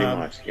 Pretty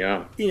much,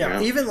 yeah.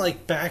 Even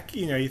like back,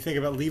 you think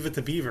about Leave It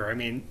to Beaver. I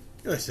mean,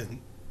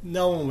 listen,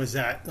 no one was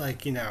that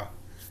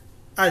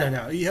I don't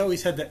know. You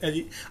always had that.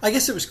 I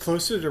guess it was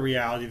closer to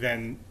reality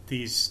than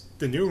the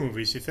new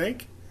movies. You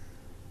think?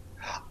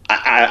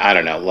 I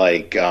don't know.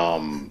 Like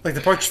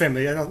the Partridge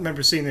Family. I don't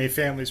remember seeing any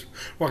families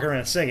walking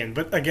around singing.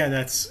 But again,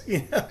 that's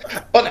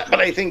But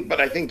I think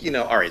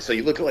All right. So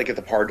you look at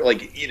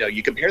the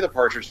you compare the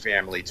Partridge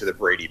Family to the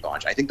Brady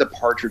Bunch. I think the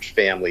Partridge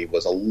Family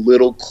was a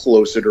little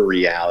closer to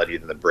reality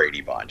than the Brady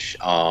Bunch.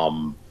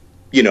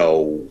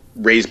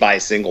 Raised by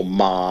a single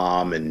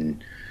mom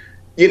and.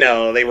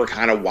 They were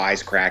kind of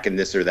wisecracking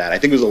this or that. I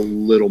think it was a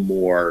little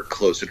more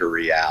closer to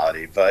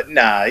reality, but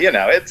nah,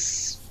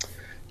 it's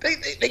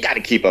they got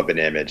to keep up an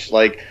image.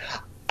 Like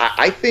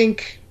I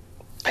think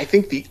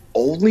the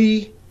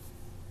only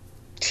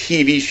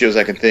TV shows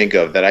I can think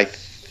of that I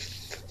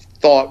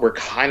thought were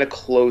kind of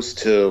close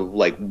to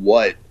like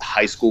what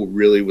high school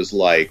really was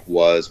like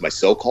was My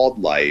So-Called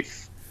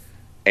Life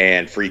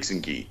and Freaks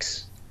and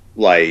Geeks.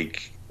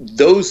 Like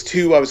those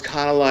two, I was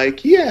kind of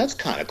like, yeah, it's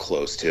kind of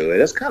close to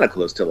it. It's kind of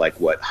close to like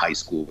what high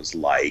school was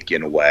like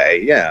in a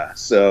way. Yeah.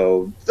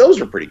 So those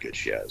were pretty good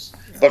shows.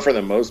 But for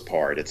the most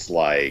part, it's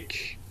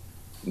like,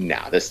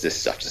 nah, this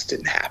stuff just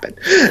didn't happen.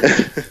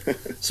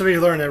 So we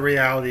learned that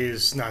reality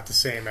is not the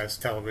same as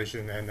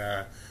television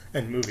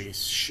and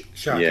movies.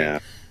 Shocking.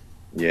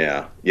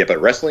 Yeah.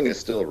 But wrestling is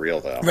still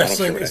real, though.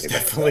 Wrestling is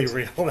definitely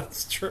real.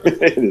 That's true.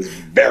 It is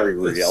very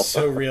real. It's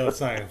so real.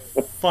 It's not even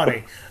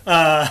funny.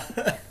 Well,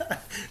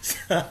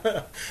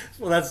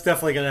 that's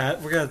definitely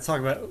we're gonna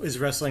talk about, is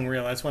wrestling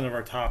real? That's one of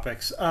our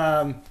topics.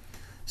 Well,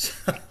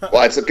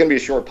 it's going to be a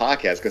short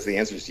podcast because the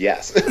answer is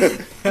yes.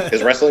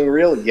 Is wrestling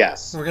real?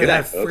 Yes. We're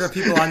gonna have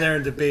people on there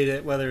and debate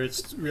it whether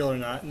it's real or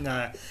not.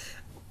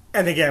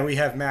 And again, we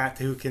have Matt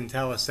who can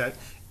tell us that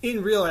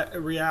in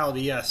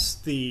reality, yes,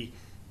 the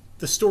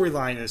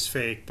storyline is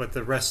fake, but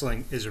the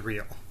wrestling is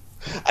real.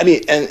 I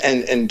mean,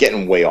 and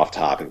getting way off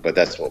topic, but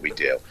that's what we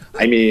do.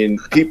 I mean,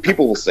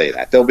 people will say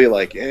that. They'll be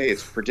like, hey,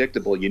 it's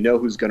predictable. You know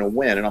who's going to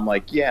win. And I'm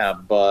like, yeah,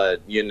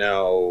 but,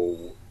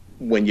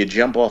 when you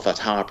jump off a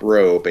top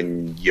rope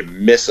and you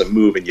miss a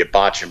move and you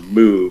botch a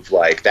move,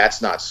 like,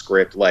 that's not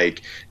script.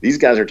 Like, these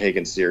guys are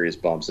taking serious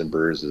bumps and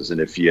bruises. And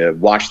if you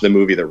watch the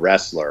movie The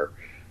Wrestler,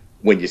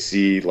 when you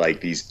see like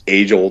these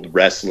age-old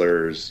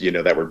wrestlers,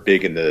 that were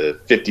big in the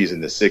 50s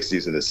and the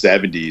 60s and the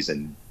 70s,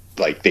 and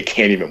like they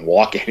can't even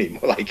walk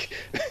anymore. Like,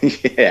 yeah,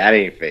 that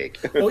ain't fake.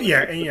 Well,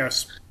 yeah, and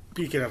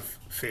speaking of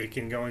fake,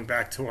 and going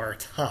back to our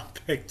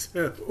topic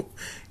too,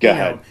 Go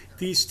ahead.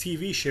 These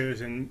TV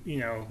shows and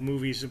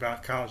movies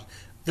about college,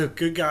 the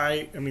good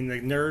guy, I mean, the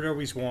nerd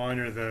always won,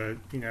 or the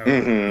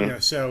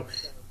so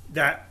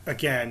that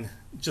again,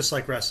 just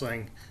like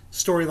wrestling,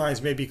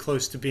 storylines may be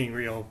close to being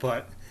real,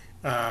 but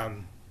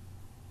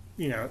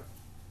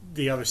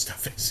the other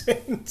stuff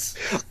isn't.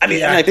 I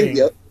mean,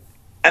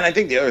 and I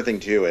think the other thing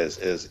too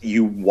is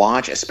you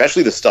watch,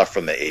 especially the stuff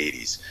from the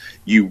 80s,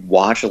 you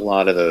watch a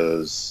lot of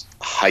those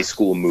high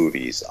school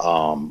movies,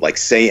 like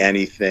Say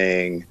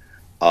Anything,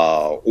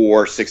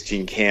 or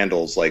 16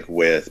 Candles, like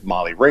with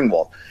Molly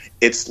Ringwald.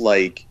 It's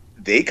like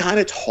they kind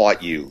of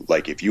taught you,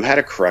 like, if you had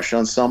a crush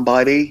on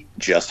somebody,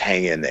 just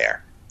hang in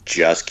there.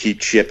 Just keep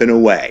chipping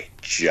away.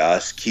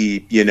 Just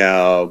keep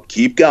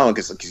going.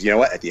 Because you know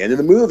what? At the end of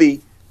the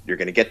movie, you're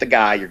going to get the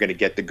guy, you're going to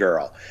get the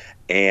girl.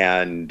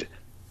 And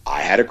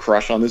I had a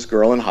crush on this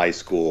girl in high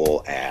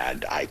school,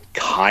 and I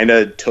kind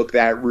of took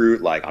that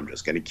route. Like, I'm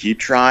just going to keep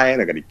trying.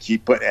 I'm going to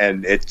keep putting,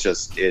 and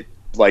it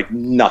like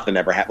nothing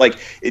ever happened. Like,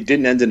 it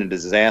didn't end in a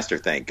disaster,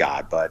 thank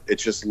God. But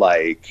it's just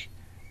like,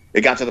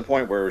 it got to the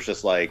point where it was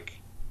just like,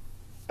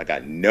 I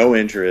got no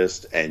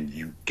interest, and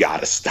you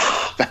got to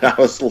stop. And I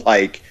was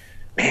like,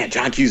 man,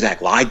 John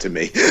Cusack lied to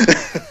me.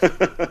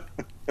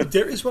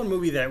 There is one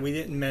movie that we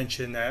didn't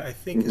mention that I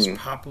think is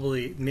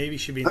maybe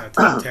should be in the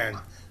top 10.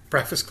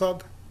 Breakfast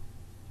Club.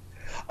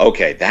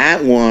 Okay,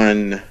 that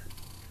one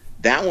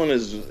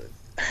is,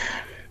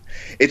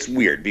 it's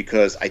weird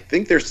because I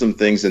think there's some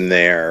things in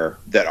there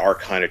that are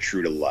kind of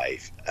true to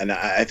life. And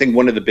I think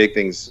one of the big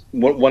things,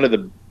 one of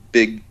the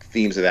big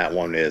themes of that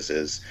one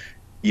is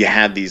you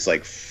had these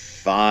like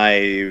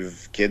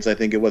 5 kids, I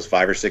think it was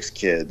 5 or 6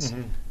 kids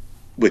Mm-hmm.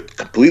 with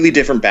completely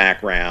different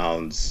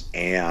backgrounds.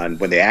 And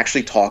when they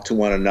actually talk to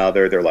one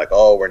another, they're like,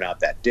 oh, we're not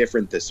that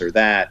different, this or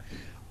that.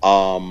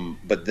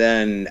 But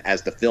then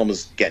as the film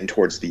is getting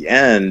towards the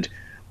end,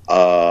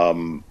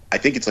 I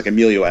think it's like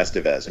Emilio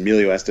Estevez.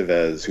 Emilio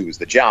Estevez, who was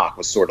the jock,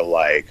 was sort of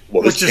like,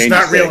 well, this Which is changes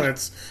not real, things. and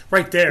it's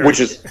right there. Which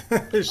is,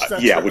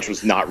 That's yeah, real. which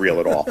was not real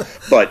at all.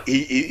 But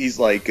he's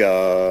like,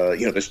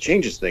 this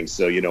changes things.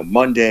 So,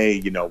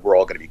 Monday, we're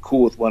all going to be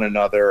cool with one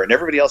another. And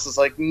everybody else is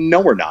like,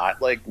 no, we're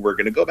not. Like, we're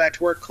going to go back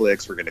to our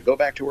cliques. We're going to go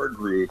back to our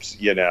groups,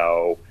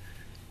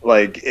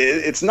 Like,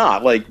 it's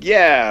not like,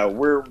 yeah,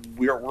 we're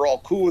all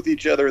cool with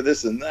each other,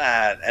 this and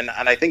that. And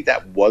I think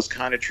that was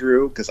kind of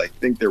true, because I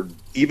think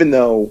even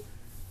though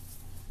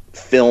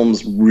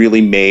films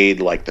really made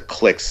like the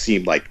cliques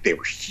seem like they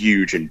were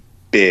huge and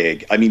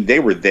big. I mean, they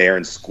were there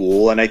in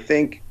school, and I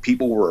think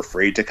people were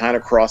afraid to kind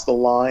of cross the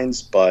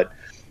lines. But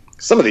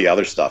some of the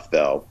other stuff,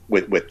 though,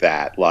 with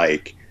that,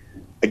 like,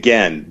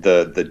 again,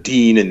 the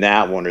dean in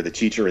that one or the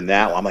teacher in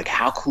that one, I'm like,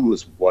 how cool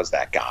was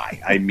that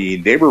guy? I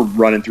mean, they were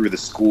running through the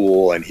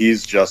school, and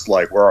he's just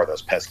like, where are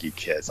those pesky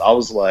kids? I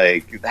was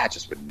like, that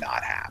just would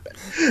not happen.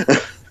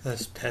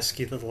 Those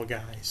pesky little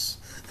guys.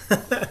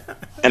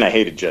 And I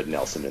hated Judd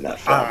Nelson in that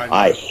film. I know.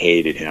 I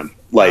hated him.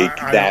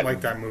 Like I that. don't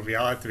like that movie.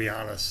 I'll have to be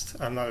honest.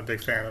 I'm not a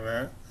big fan of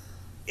it.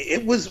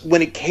 It was,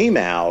 when it came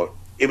out,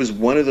 it was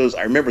one of those,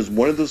 I remember it was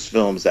one of those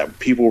films that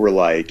people were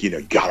like,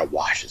 you gotta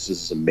watch this.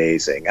 This is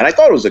amazing. And I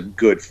thought it was a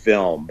good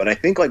film, but I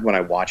think like when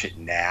I watch it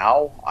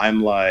now,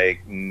 I'm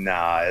like,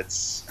 nah,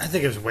 it's. I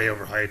think it was way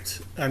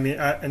overhyped. I mean,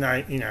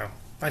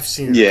 I've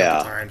seen it a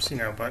couple times,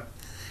 but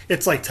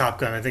it's like Top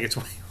Gun. I think it's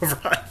way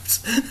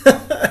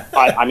overhyped.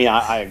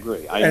 I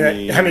agree.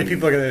 How many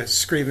people are going to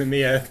scream at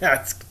me at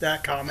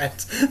that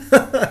comment?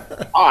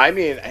 I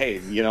mean, hey,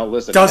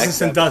 listen.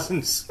 Dozens and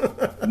dozens.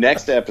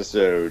 Next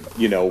episode,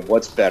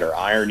 what's better,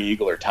 Iron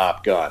Eagle or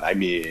Top Gun? I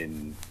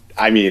mean,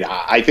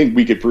 I think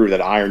we could prove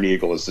that Iron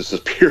Eagle is the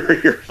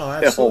superior film.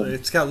 Absolutely.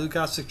 It's got Luke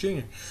Gossett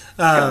Jr.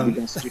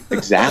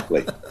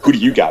 Exactly. Who do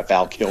you got,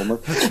 Val Kilmer?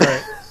 That's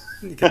right.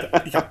 You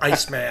got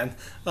Iceman.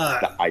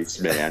 The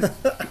Iceman.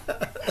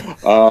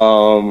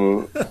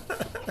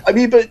 I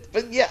mean, but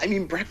yeah, I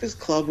mean,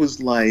 Breakfast Club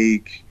was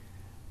like,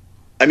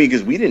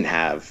 because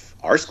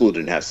our school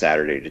didn't have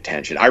Saturday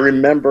detention. I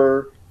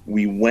remember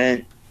we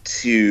went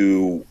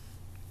to,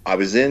 I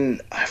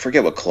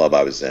forget what club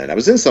I was in. I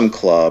was in some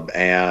club,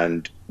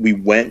 and we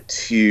went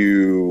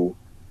to,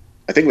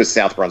 I think it was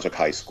South Brunswick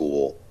High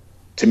School,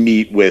 to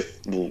meet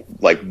with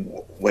like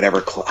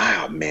whatever club.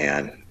 Oh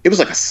man. It was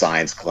like a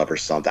science club or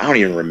something. I don't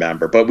even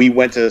remember. But we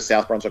went to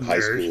South Brunswick High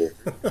School.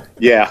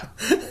 Yeah.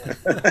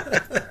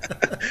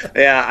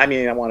 Yeah, I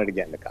mean, I wanted to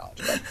get into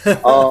college.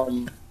 But,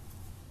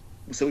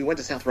 so we went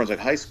to South Brunswick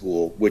High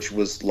School, which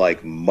was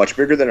like much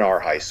bigger than our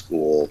high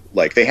school.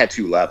 Like, they had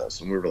 2 levels.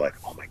 And we were like,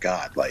 oh my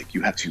God, like,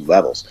 you have 2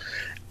 levels.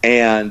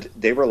 And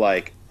they were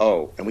like,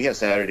 oh, and we have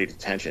Saturday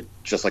detention,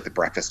 just like the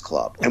Breakfast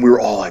Club. And we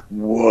were all like,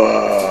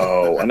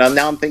 whoa. And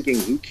now I'm thinking,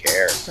 who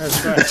cares?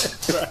 That's right.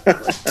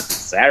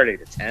 Saturday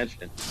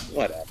detention,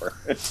 whatever.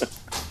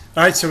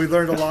 All right, so we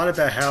learned a lot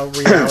about how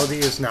reality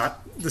is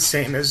not the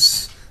same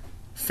as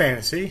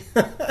fantasy,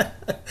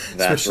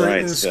 especially right.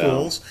 in the So,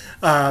 schools.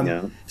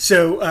 yeah.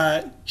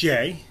 So,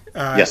 Jay,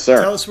 Yes,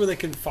 sir. tell us where they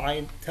can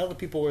tell the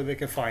people where they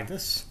can find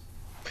us.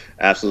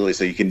 Absolutely.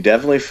 So you can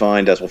definitely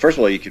find us. Well, first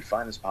of all, you can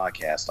find this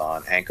podcast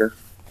on Anchor,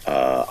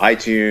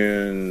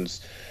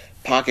 iTunes,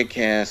 Pocket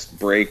Cast,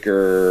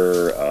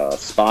 Breaker,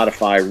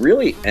 Spotify.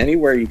 Really,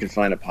 anywhere you can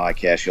find a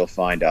podcast, you'll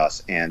find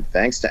us. And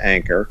thanks to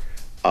Anchor,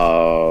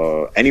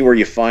 anywhere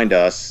you find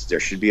us, there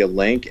should be a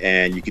link,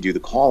 and you can do the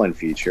call-in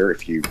feature.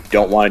 If you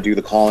don't want to do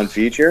the call-in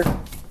feature,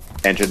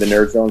 enter the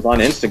Nerd Zones on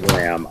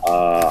Instagram.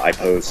 I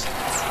post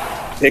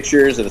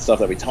pictures of the stuff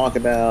that we talk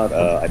about.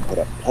 I put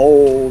up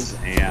polls,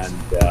 and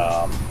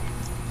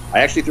I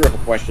actually threw up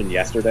a question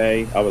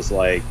yesterday. I was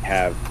like,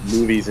 have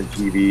movies and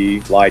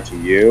TV lied to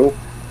you?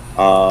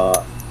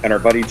 And our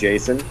buddy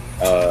Jason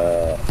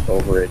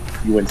over at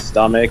UN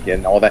Stomach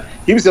and all that,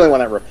 he was the only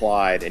one that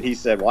replied, and he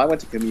said, well, I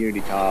went to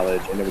community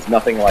college, and there was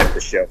nothing like the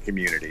show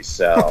Community.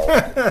 So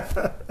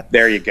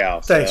there you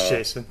go. Thanks,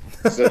 Jason.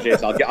 So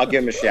Jason, I'll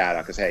give him a shout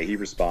out because, hey, he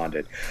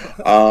responded.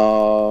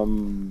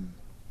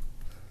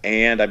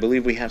 And I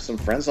believe we have some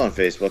friends on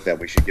Facebook that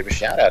we should give a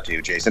shout out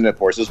to. Jason, of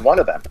course, is one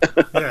of them.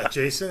 Yeah,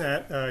 Jason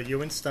at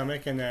UN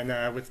Stomach, and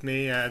then with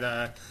me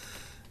at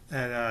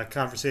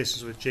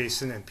Conversations with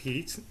Jason and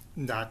Pete,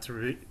 not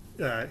to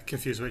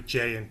confuse with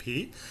Jay and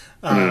Pete.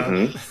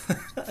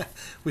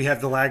 We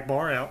have the Lag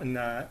Bar out in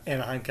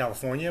Anaheim,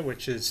 California,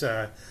 which is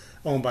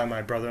owned by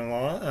my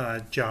brother-in-law,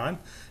 John,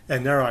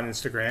 and they're on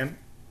Instagram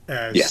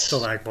as the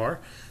Lag Bar.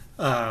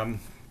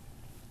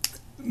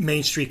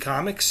 Main Street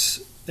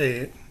Comics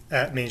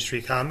at Main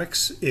Street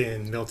Comics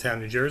in Milltown,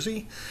 New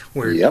Jersey,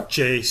 where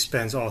Jay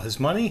spends all his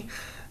money.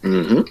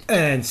 Mm-hmm.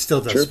 and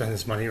still does True. spend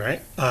his money,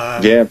 right?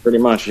 Yeah, pretty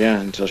much. Yeah,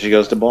 until she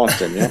goes to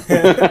Boston.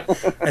 Yeah.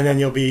 And then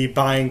you'll be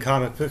buying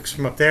comic books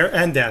from up there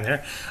and down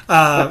there.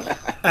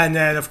 And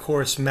then, of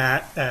course,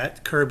 Matt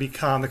at Kirby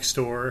Comic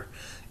Store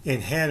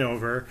in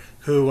Hanover,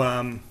 who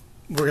we're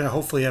going to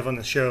hopefully have on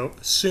the show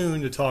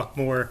soon to talk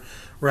more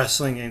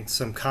wrestling and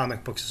some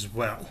comic books as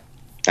well.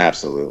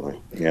 Absolutely.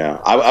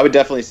 Yeah, I would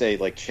definitely say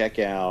like check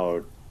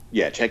out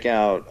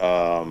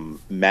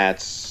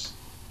Matt's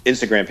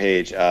Instagram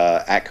page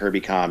at Kirby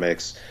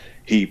Comics.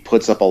 He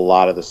puts up a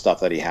lot of the stuff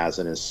that he has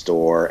in his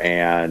store,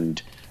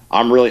 and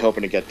I'm really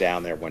hoping to get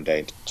down there one day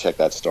and check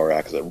that store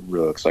out because it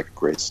really looks like a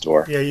great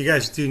store. Yeah, you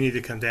guys do need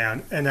to come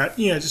down. And,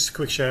 just a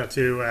quick shout out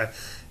to,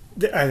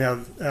 I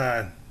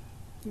know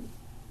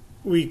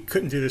we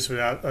couldn't do this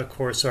without, of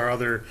course, our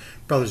other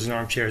Brothers in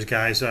Armchairs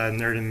guys,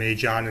 Nerd and May,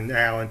 John and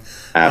Alan.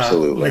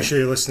 Absolutely. Make sure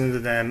you're listening to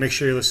them. Make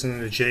sure you're listening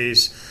to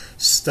Jay's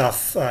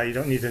stuff you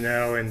don't need to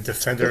know, and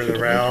Defender of the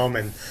Realm.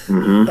 And,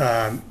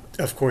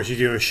 of course, you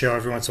do a show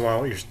every once in a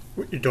while with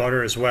your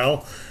daughter as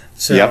well.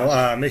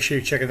 So make sure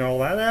you're checking all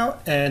that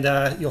out,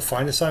 and you'll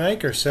find us on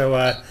Anchor.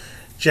 So,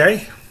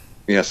 Jay?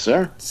 Yes,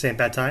 sir. Same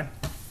bad time?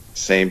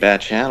 Same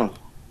bad channel.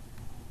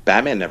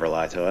 Batman never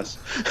lied to us.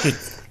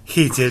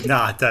 He did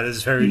not. That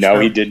is very true. No,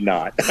 he did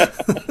not.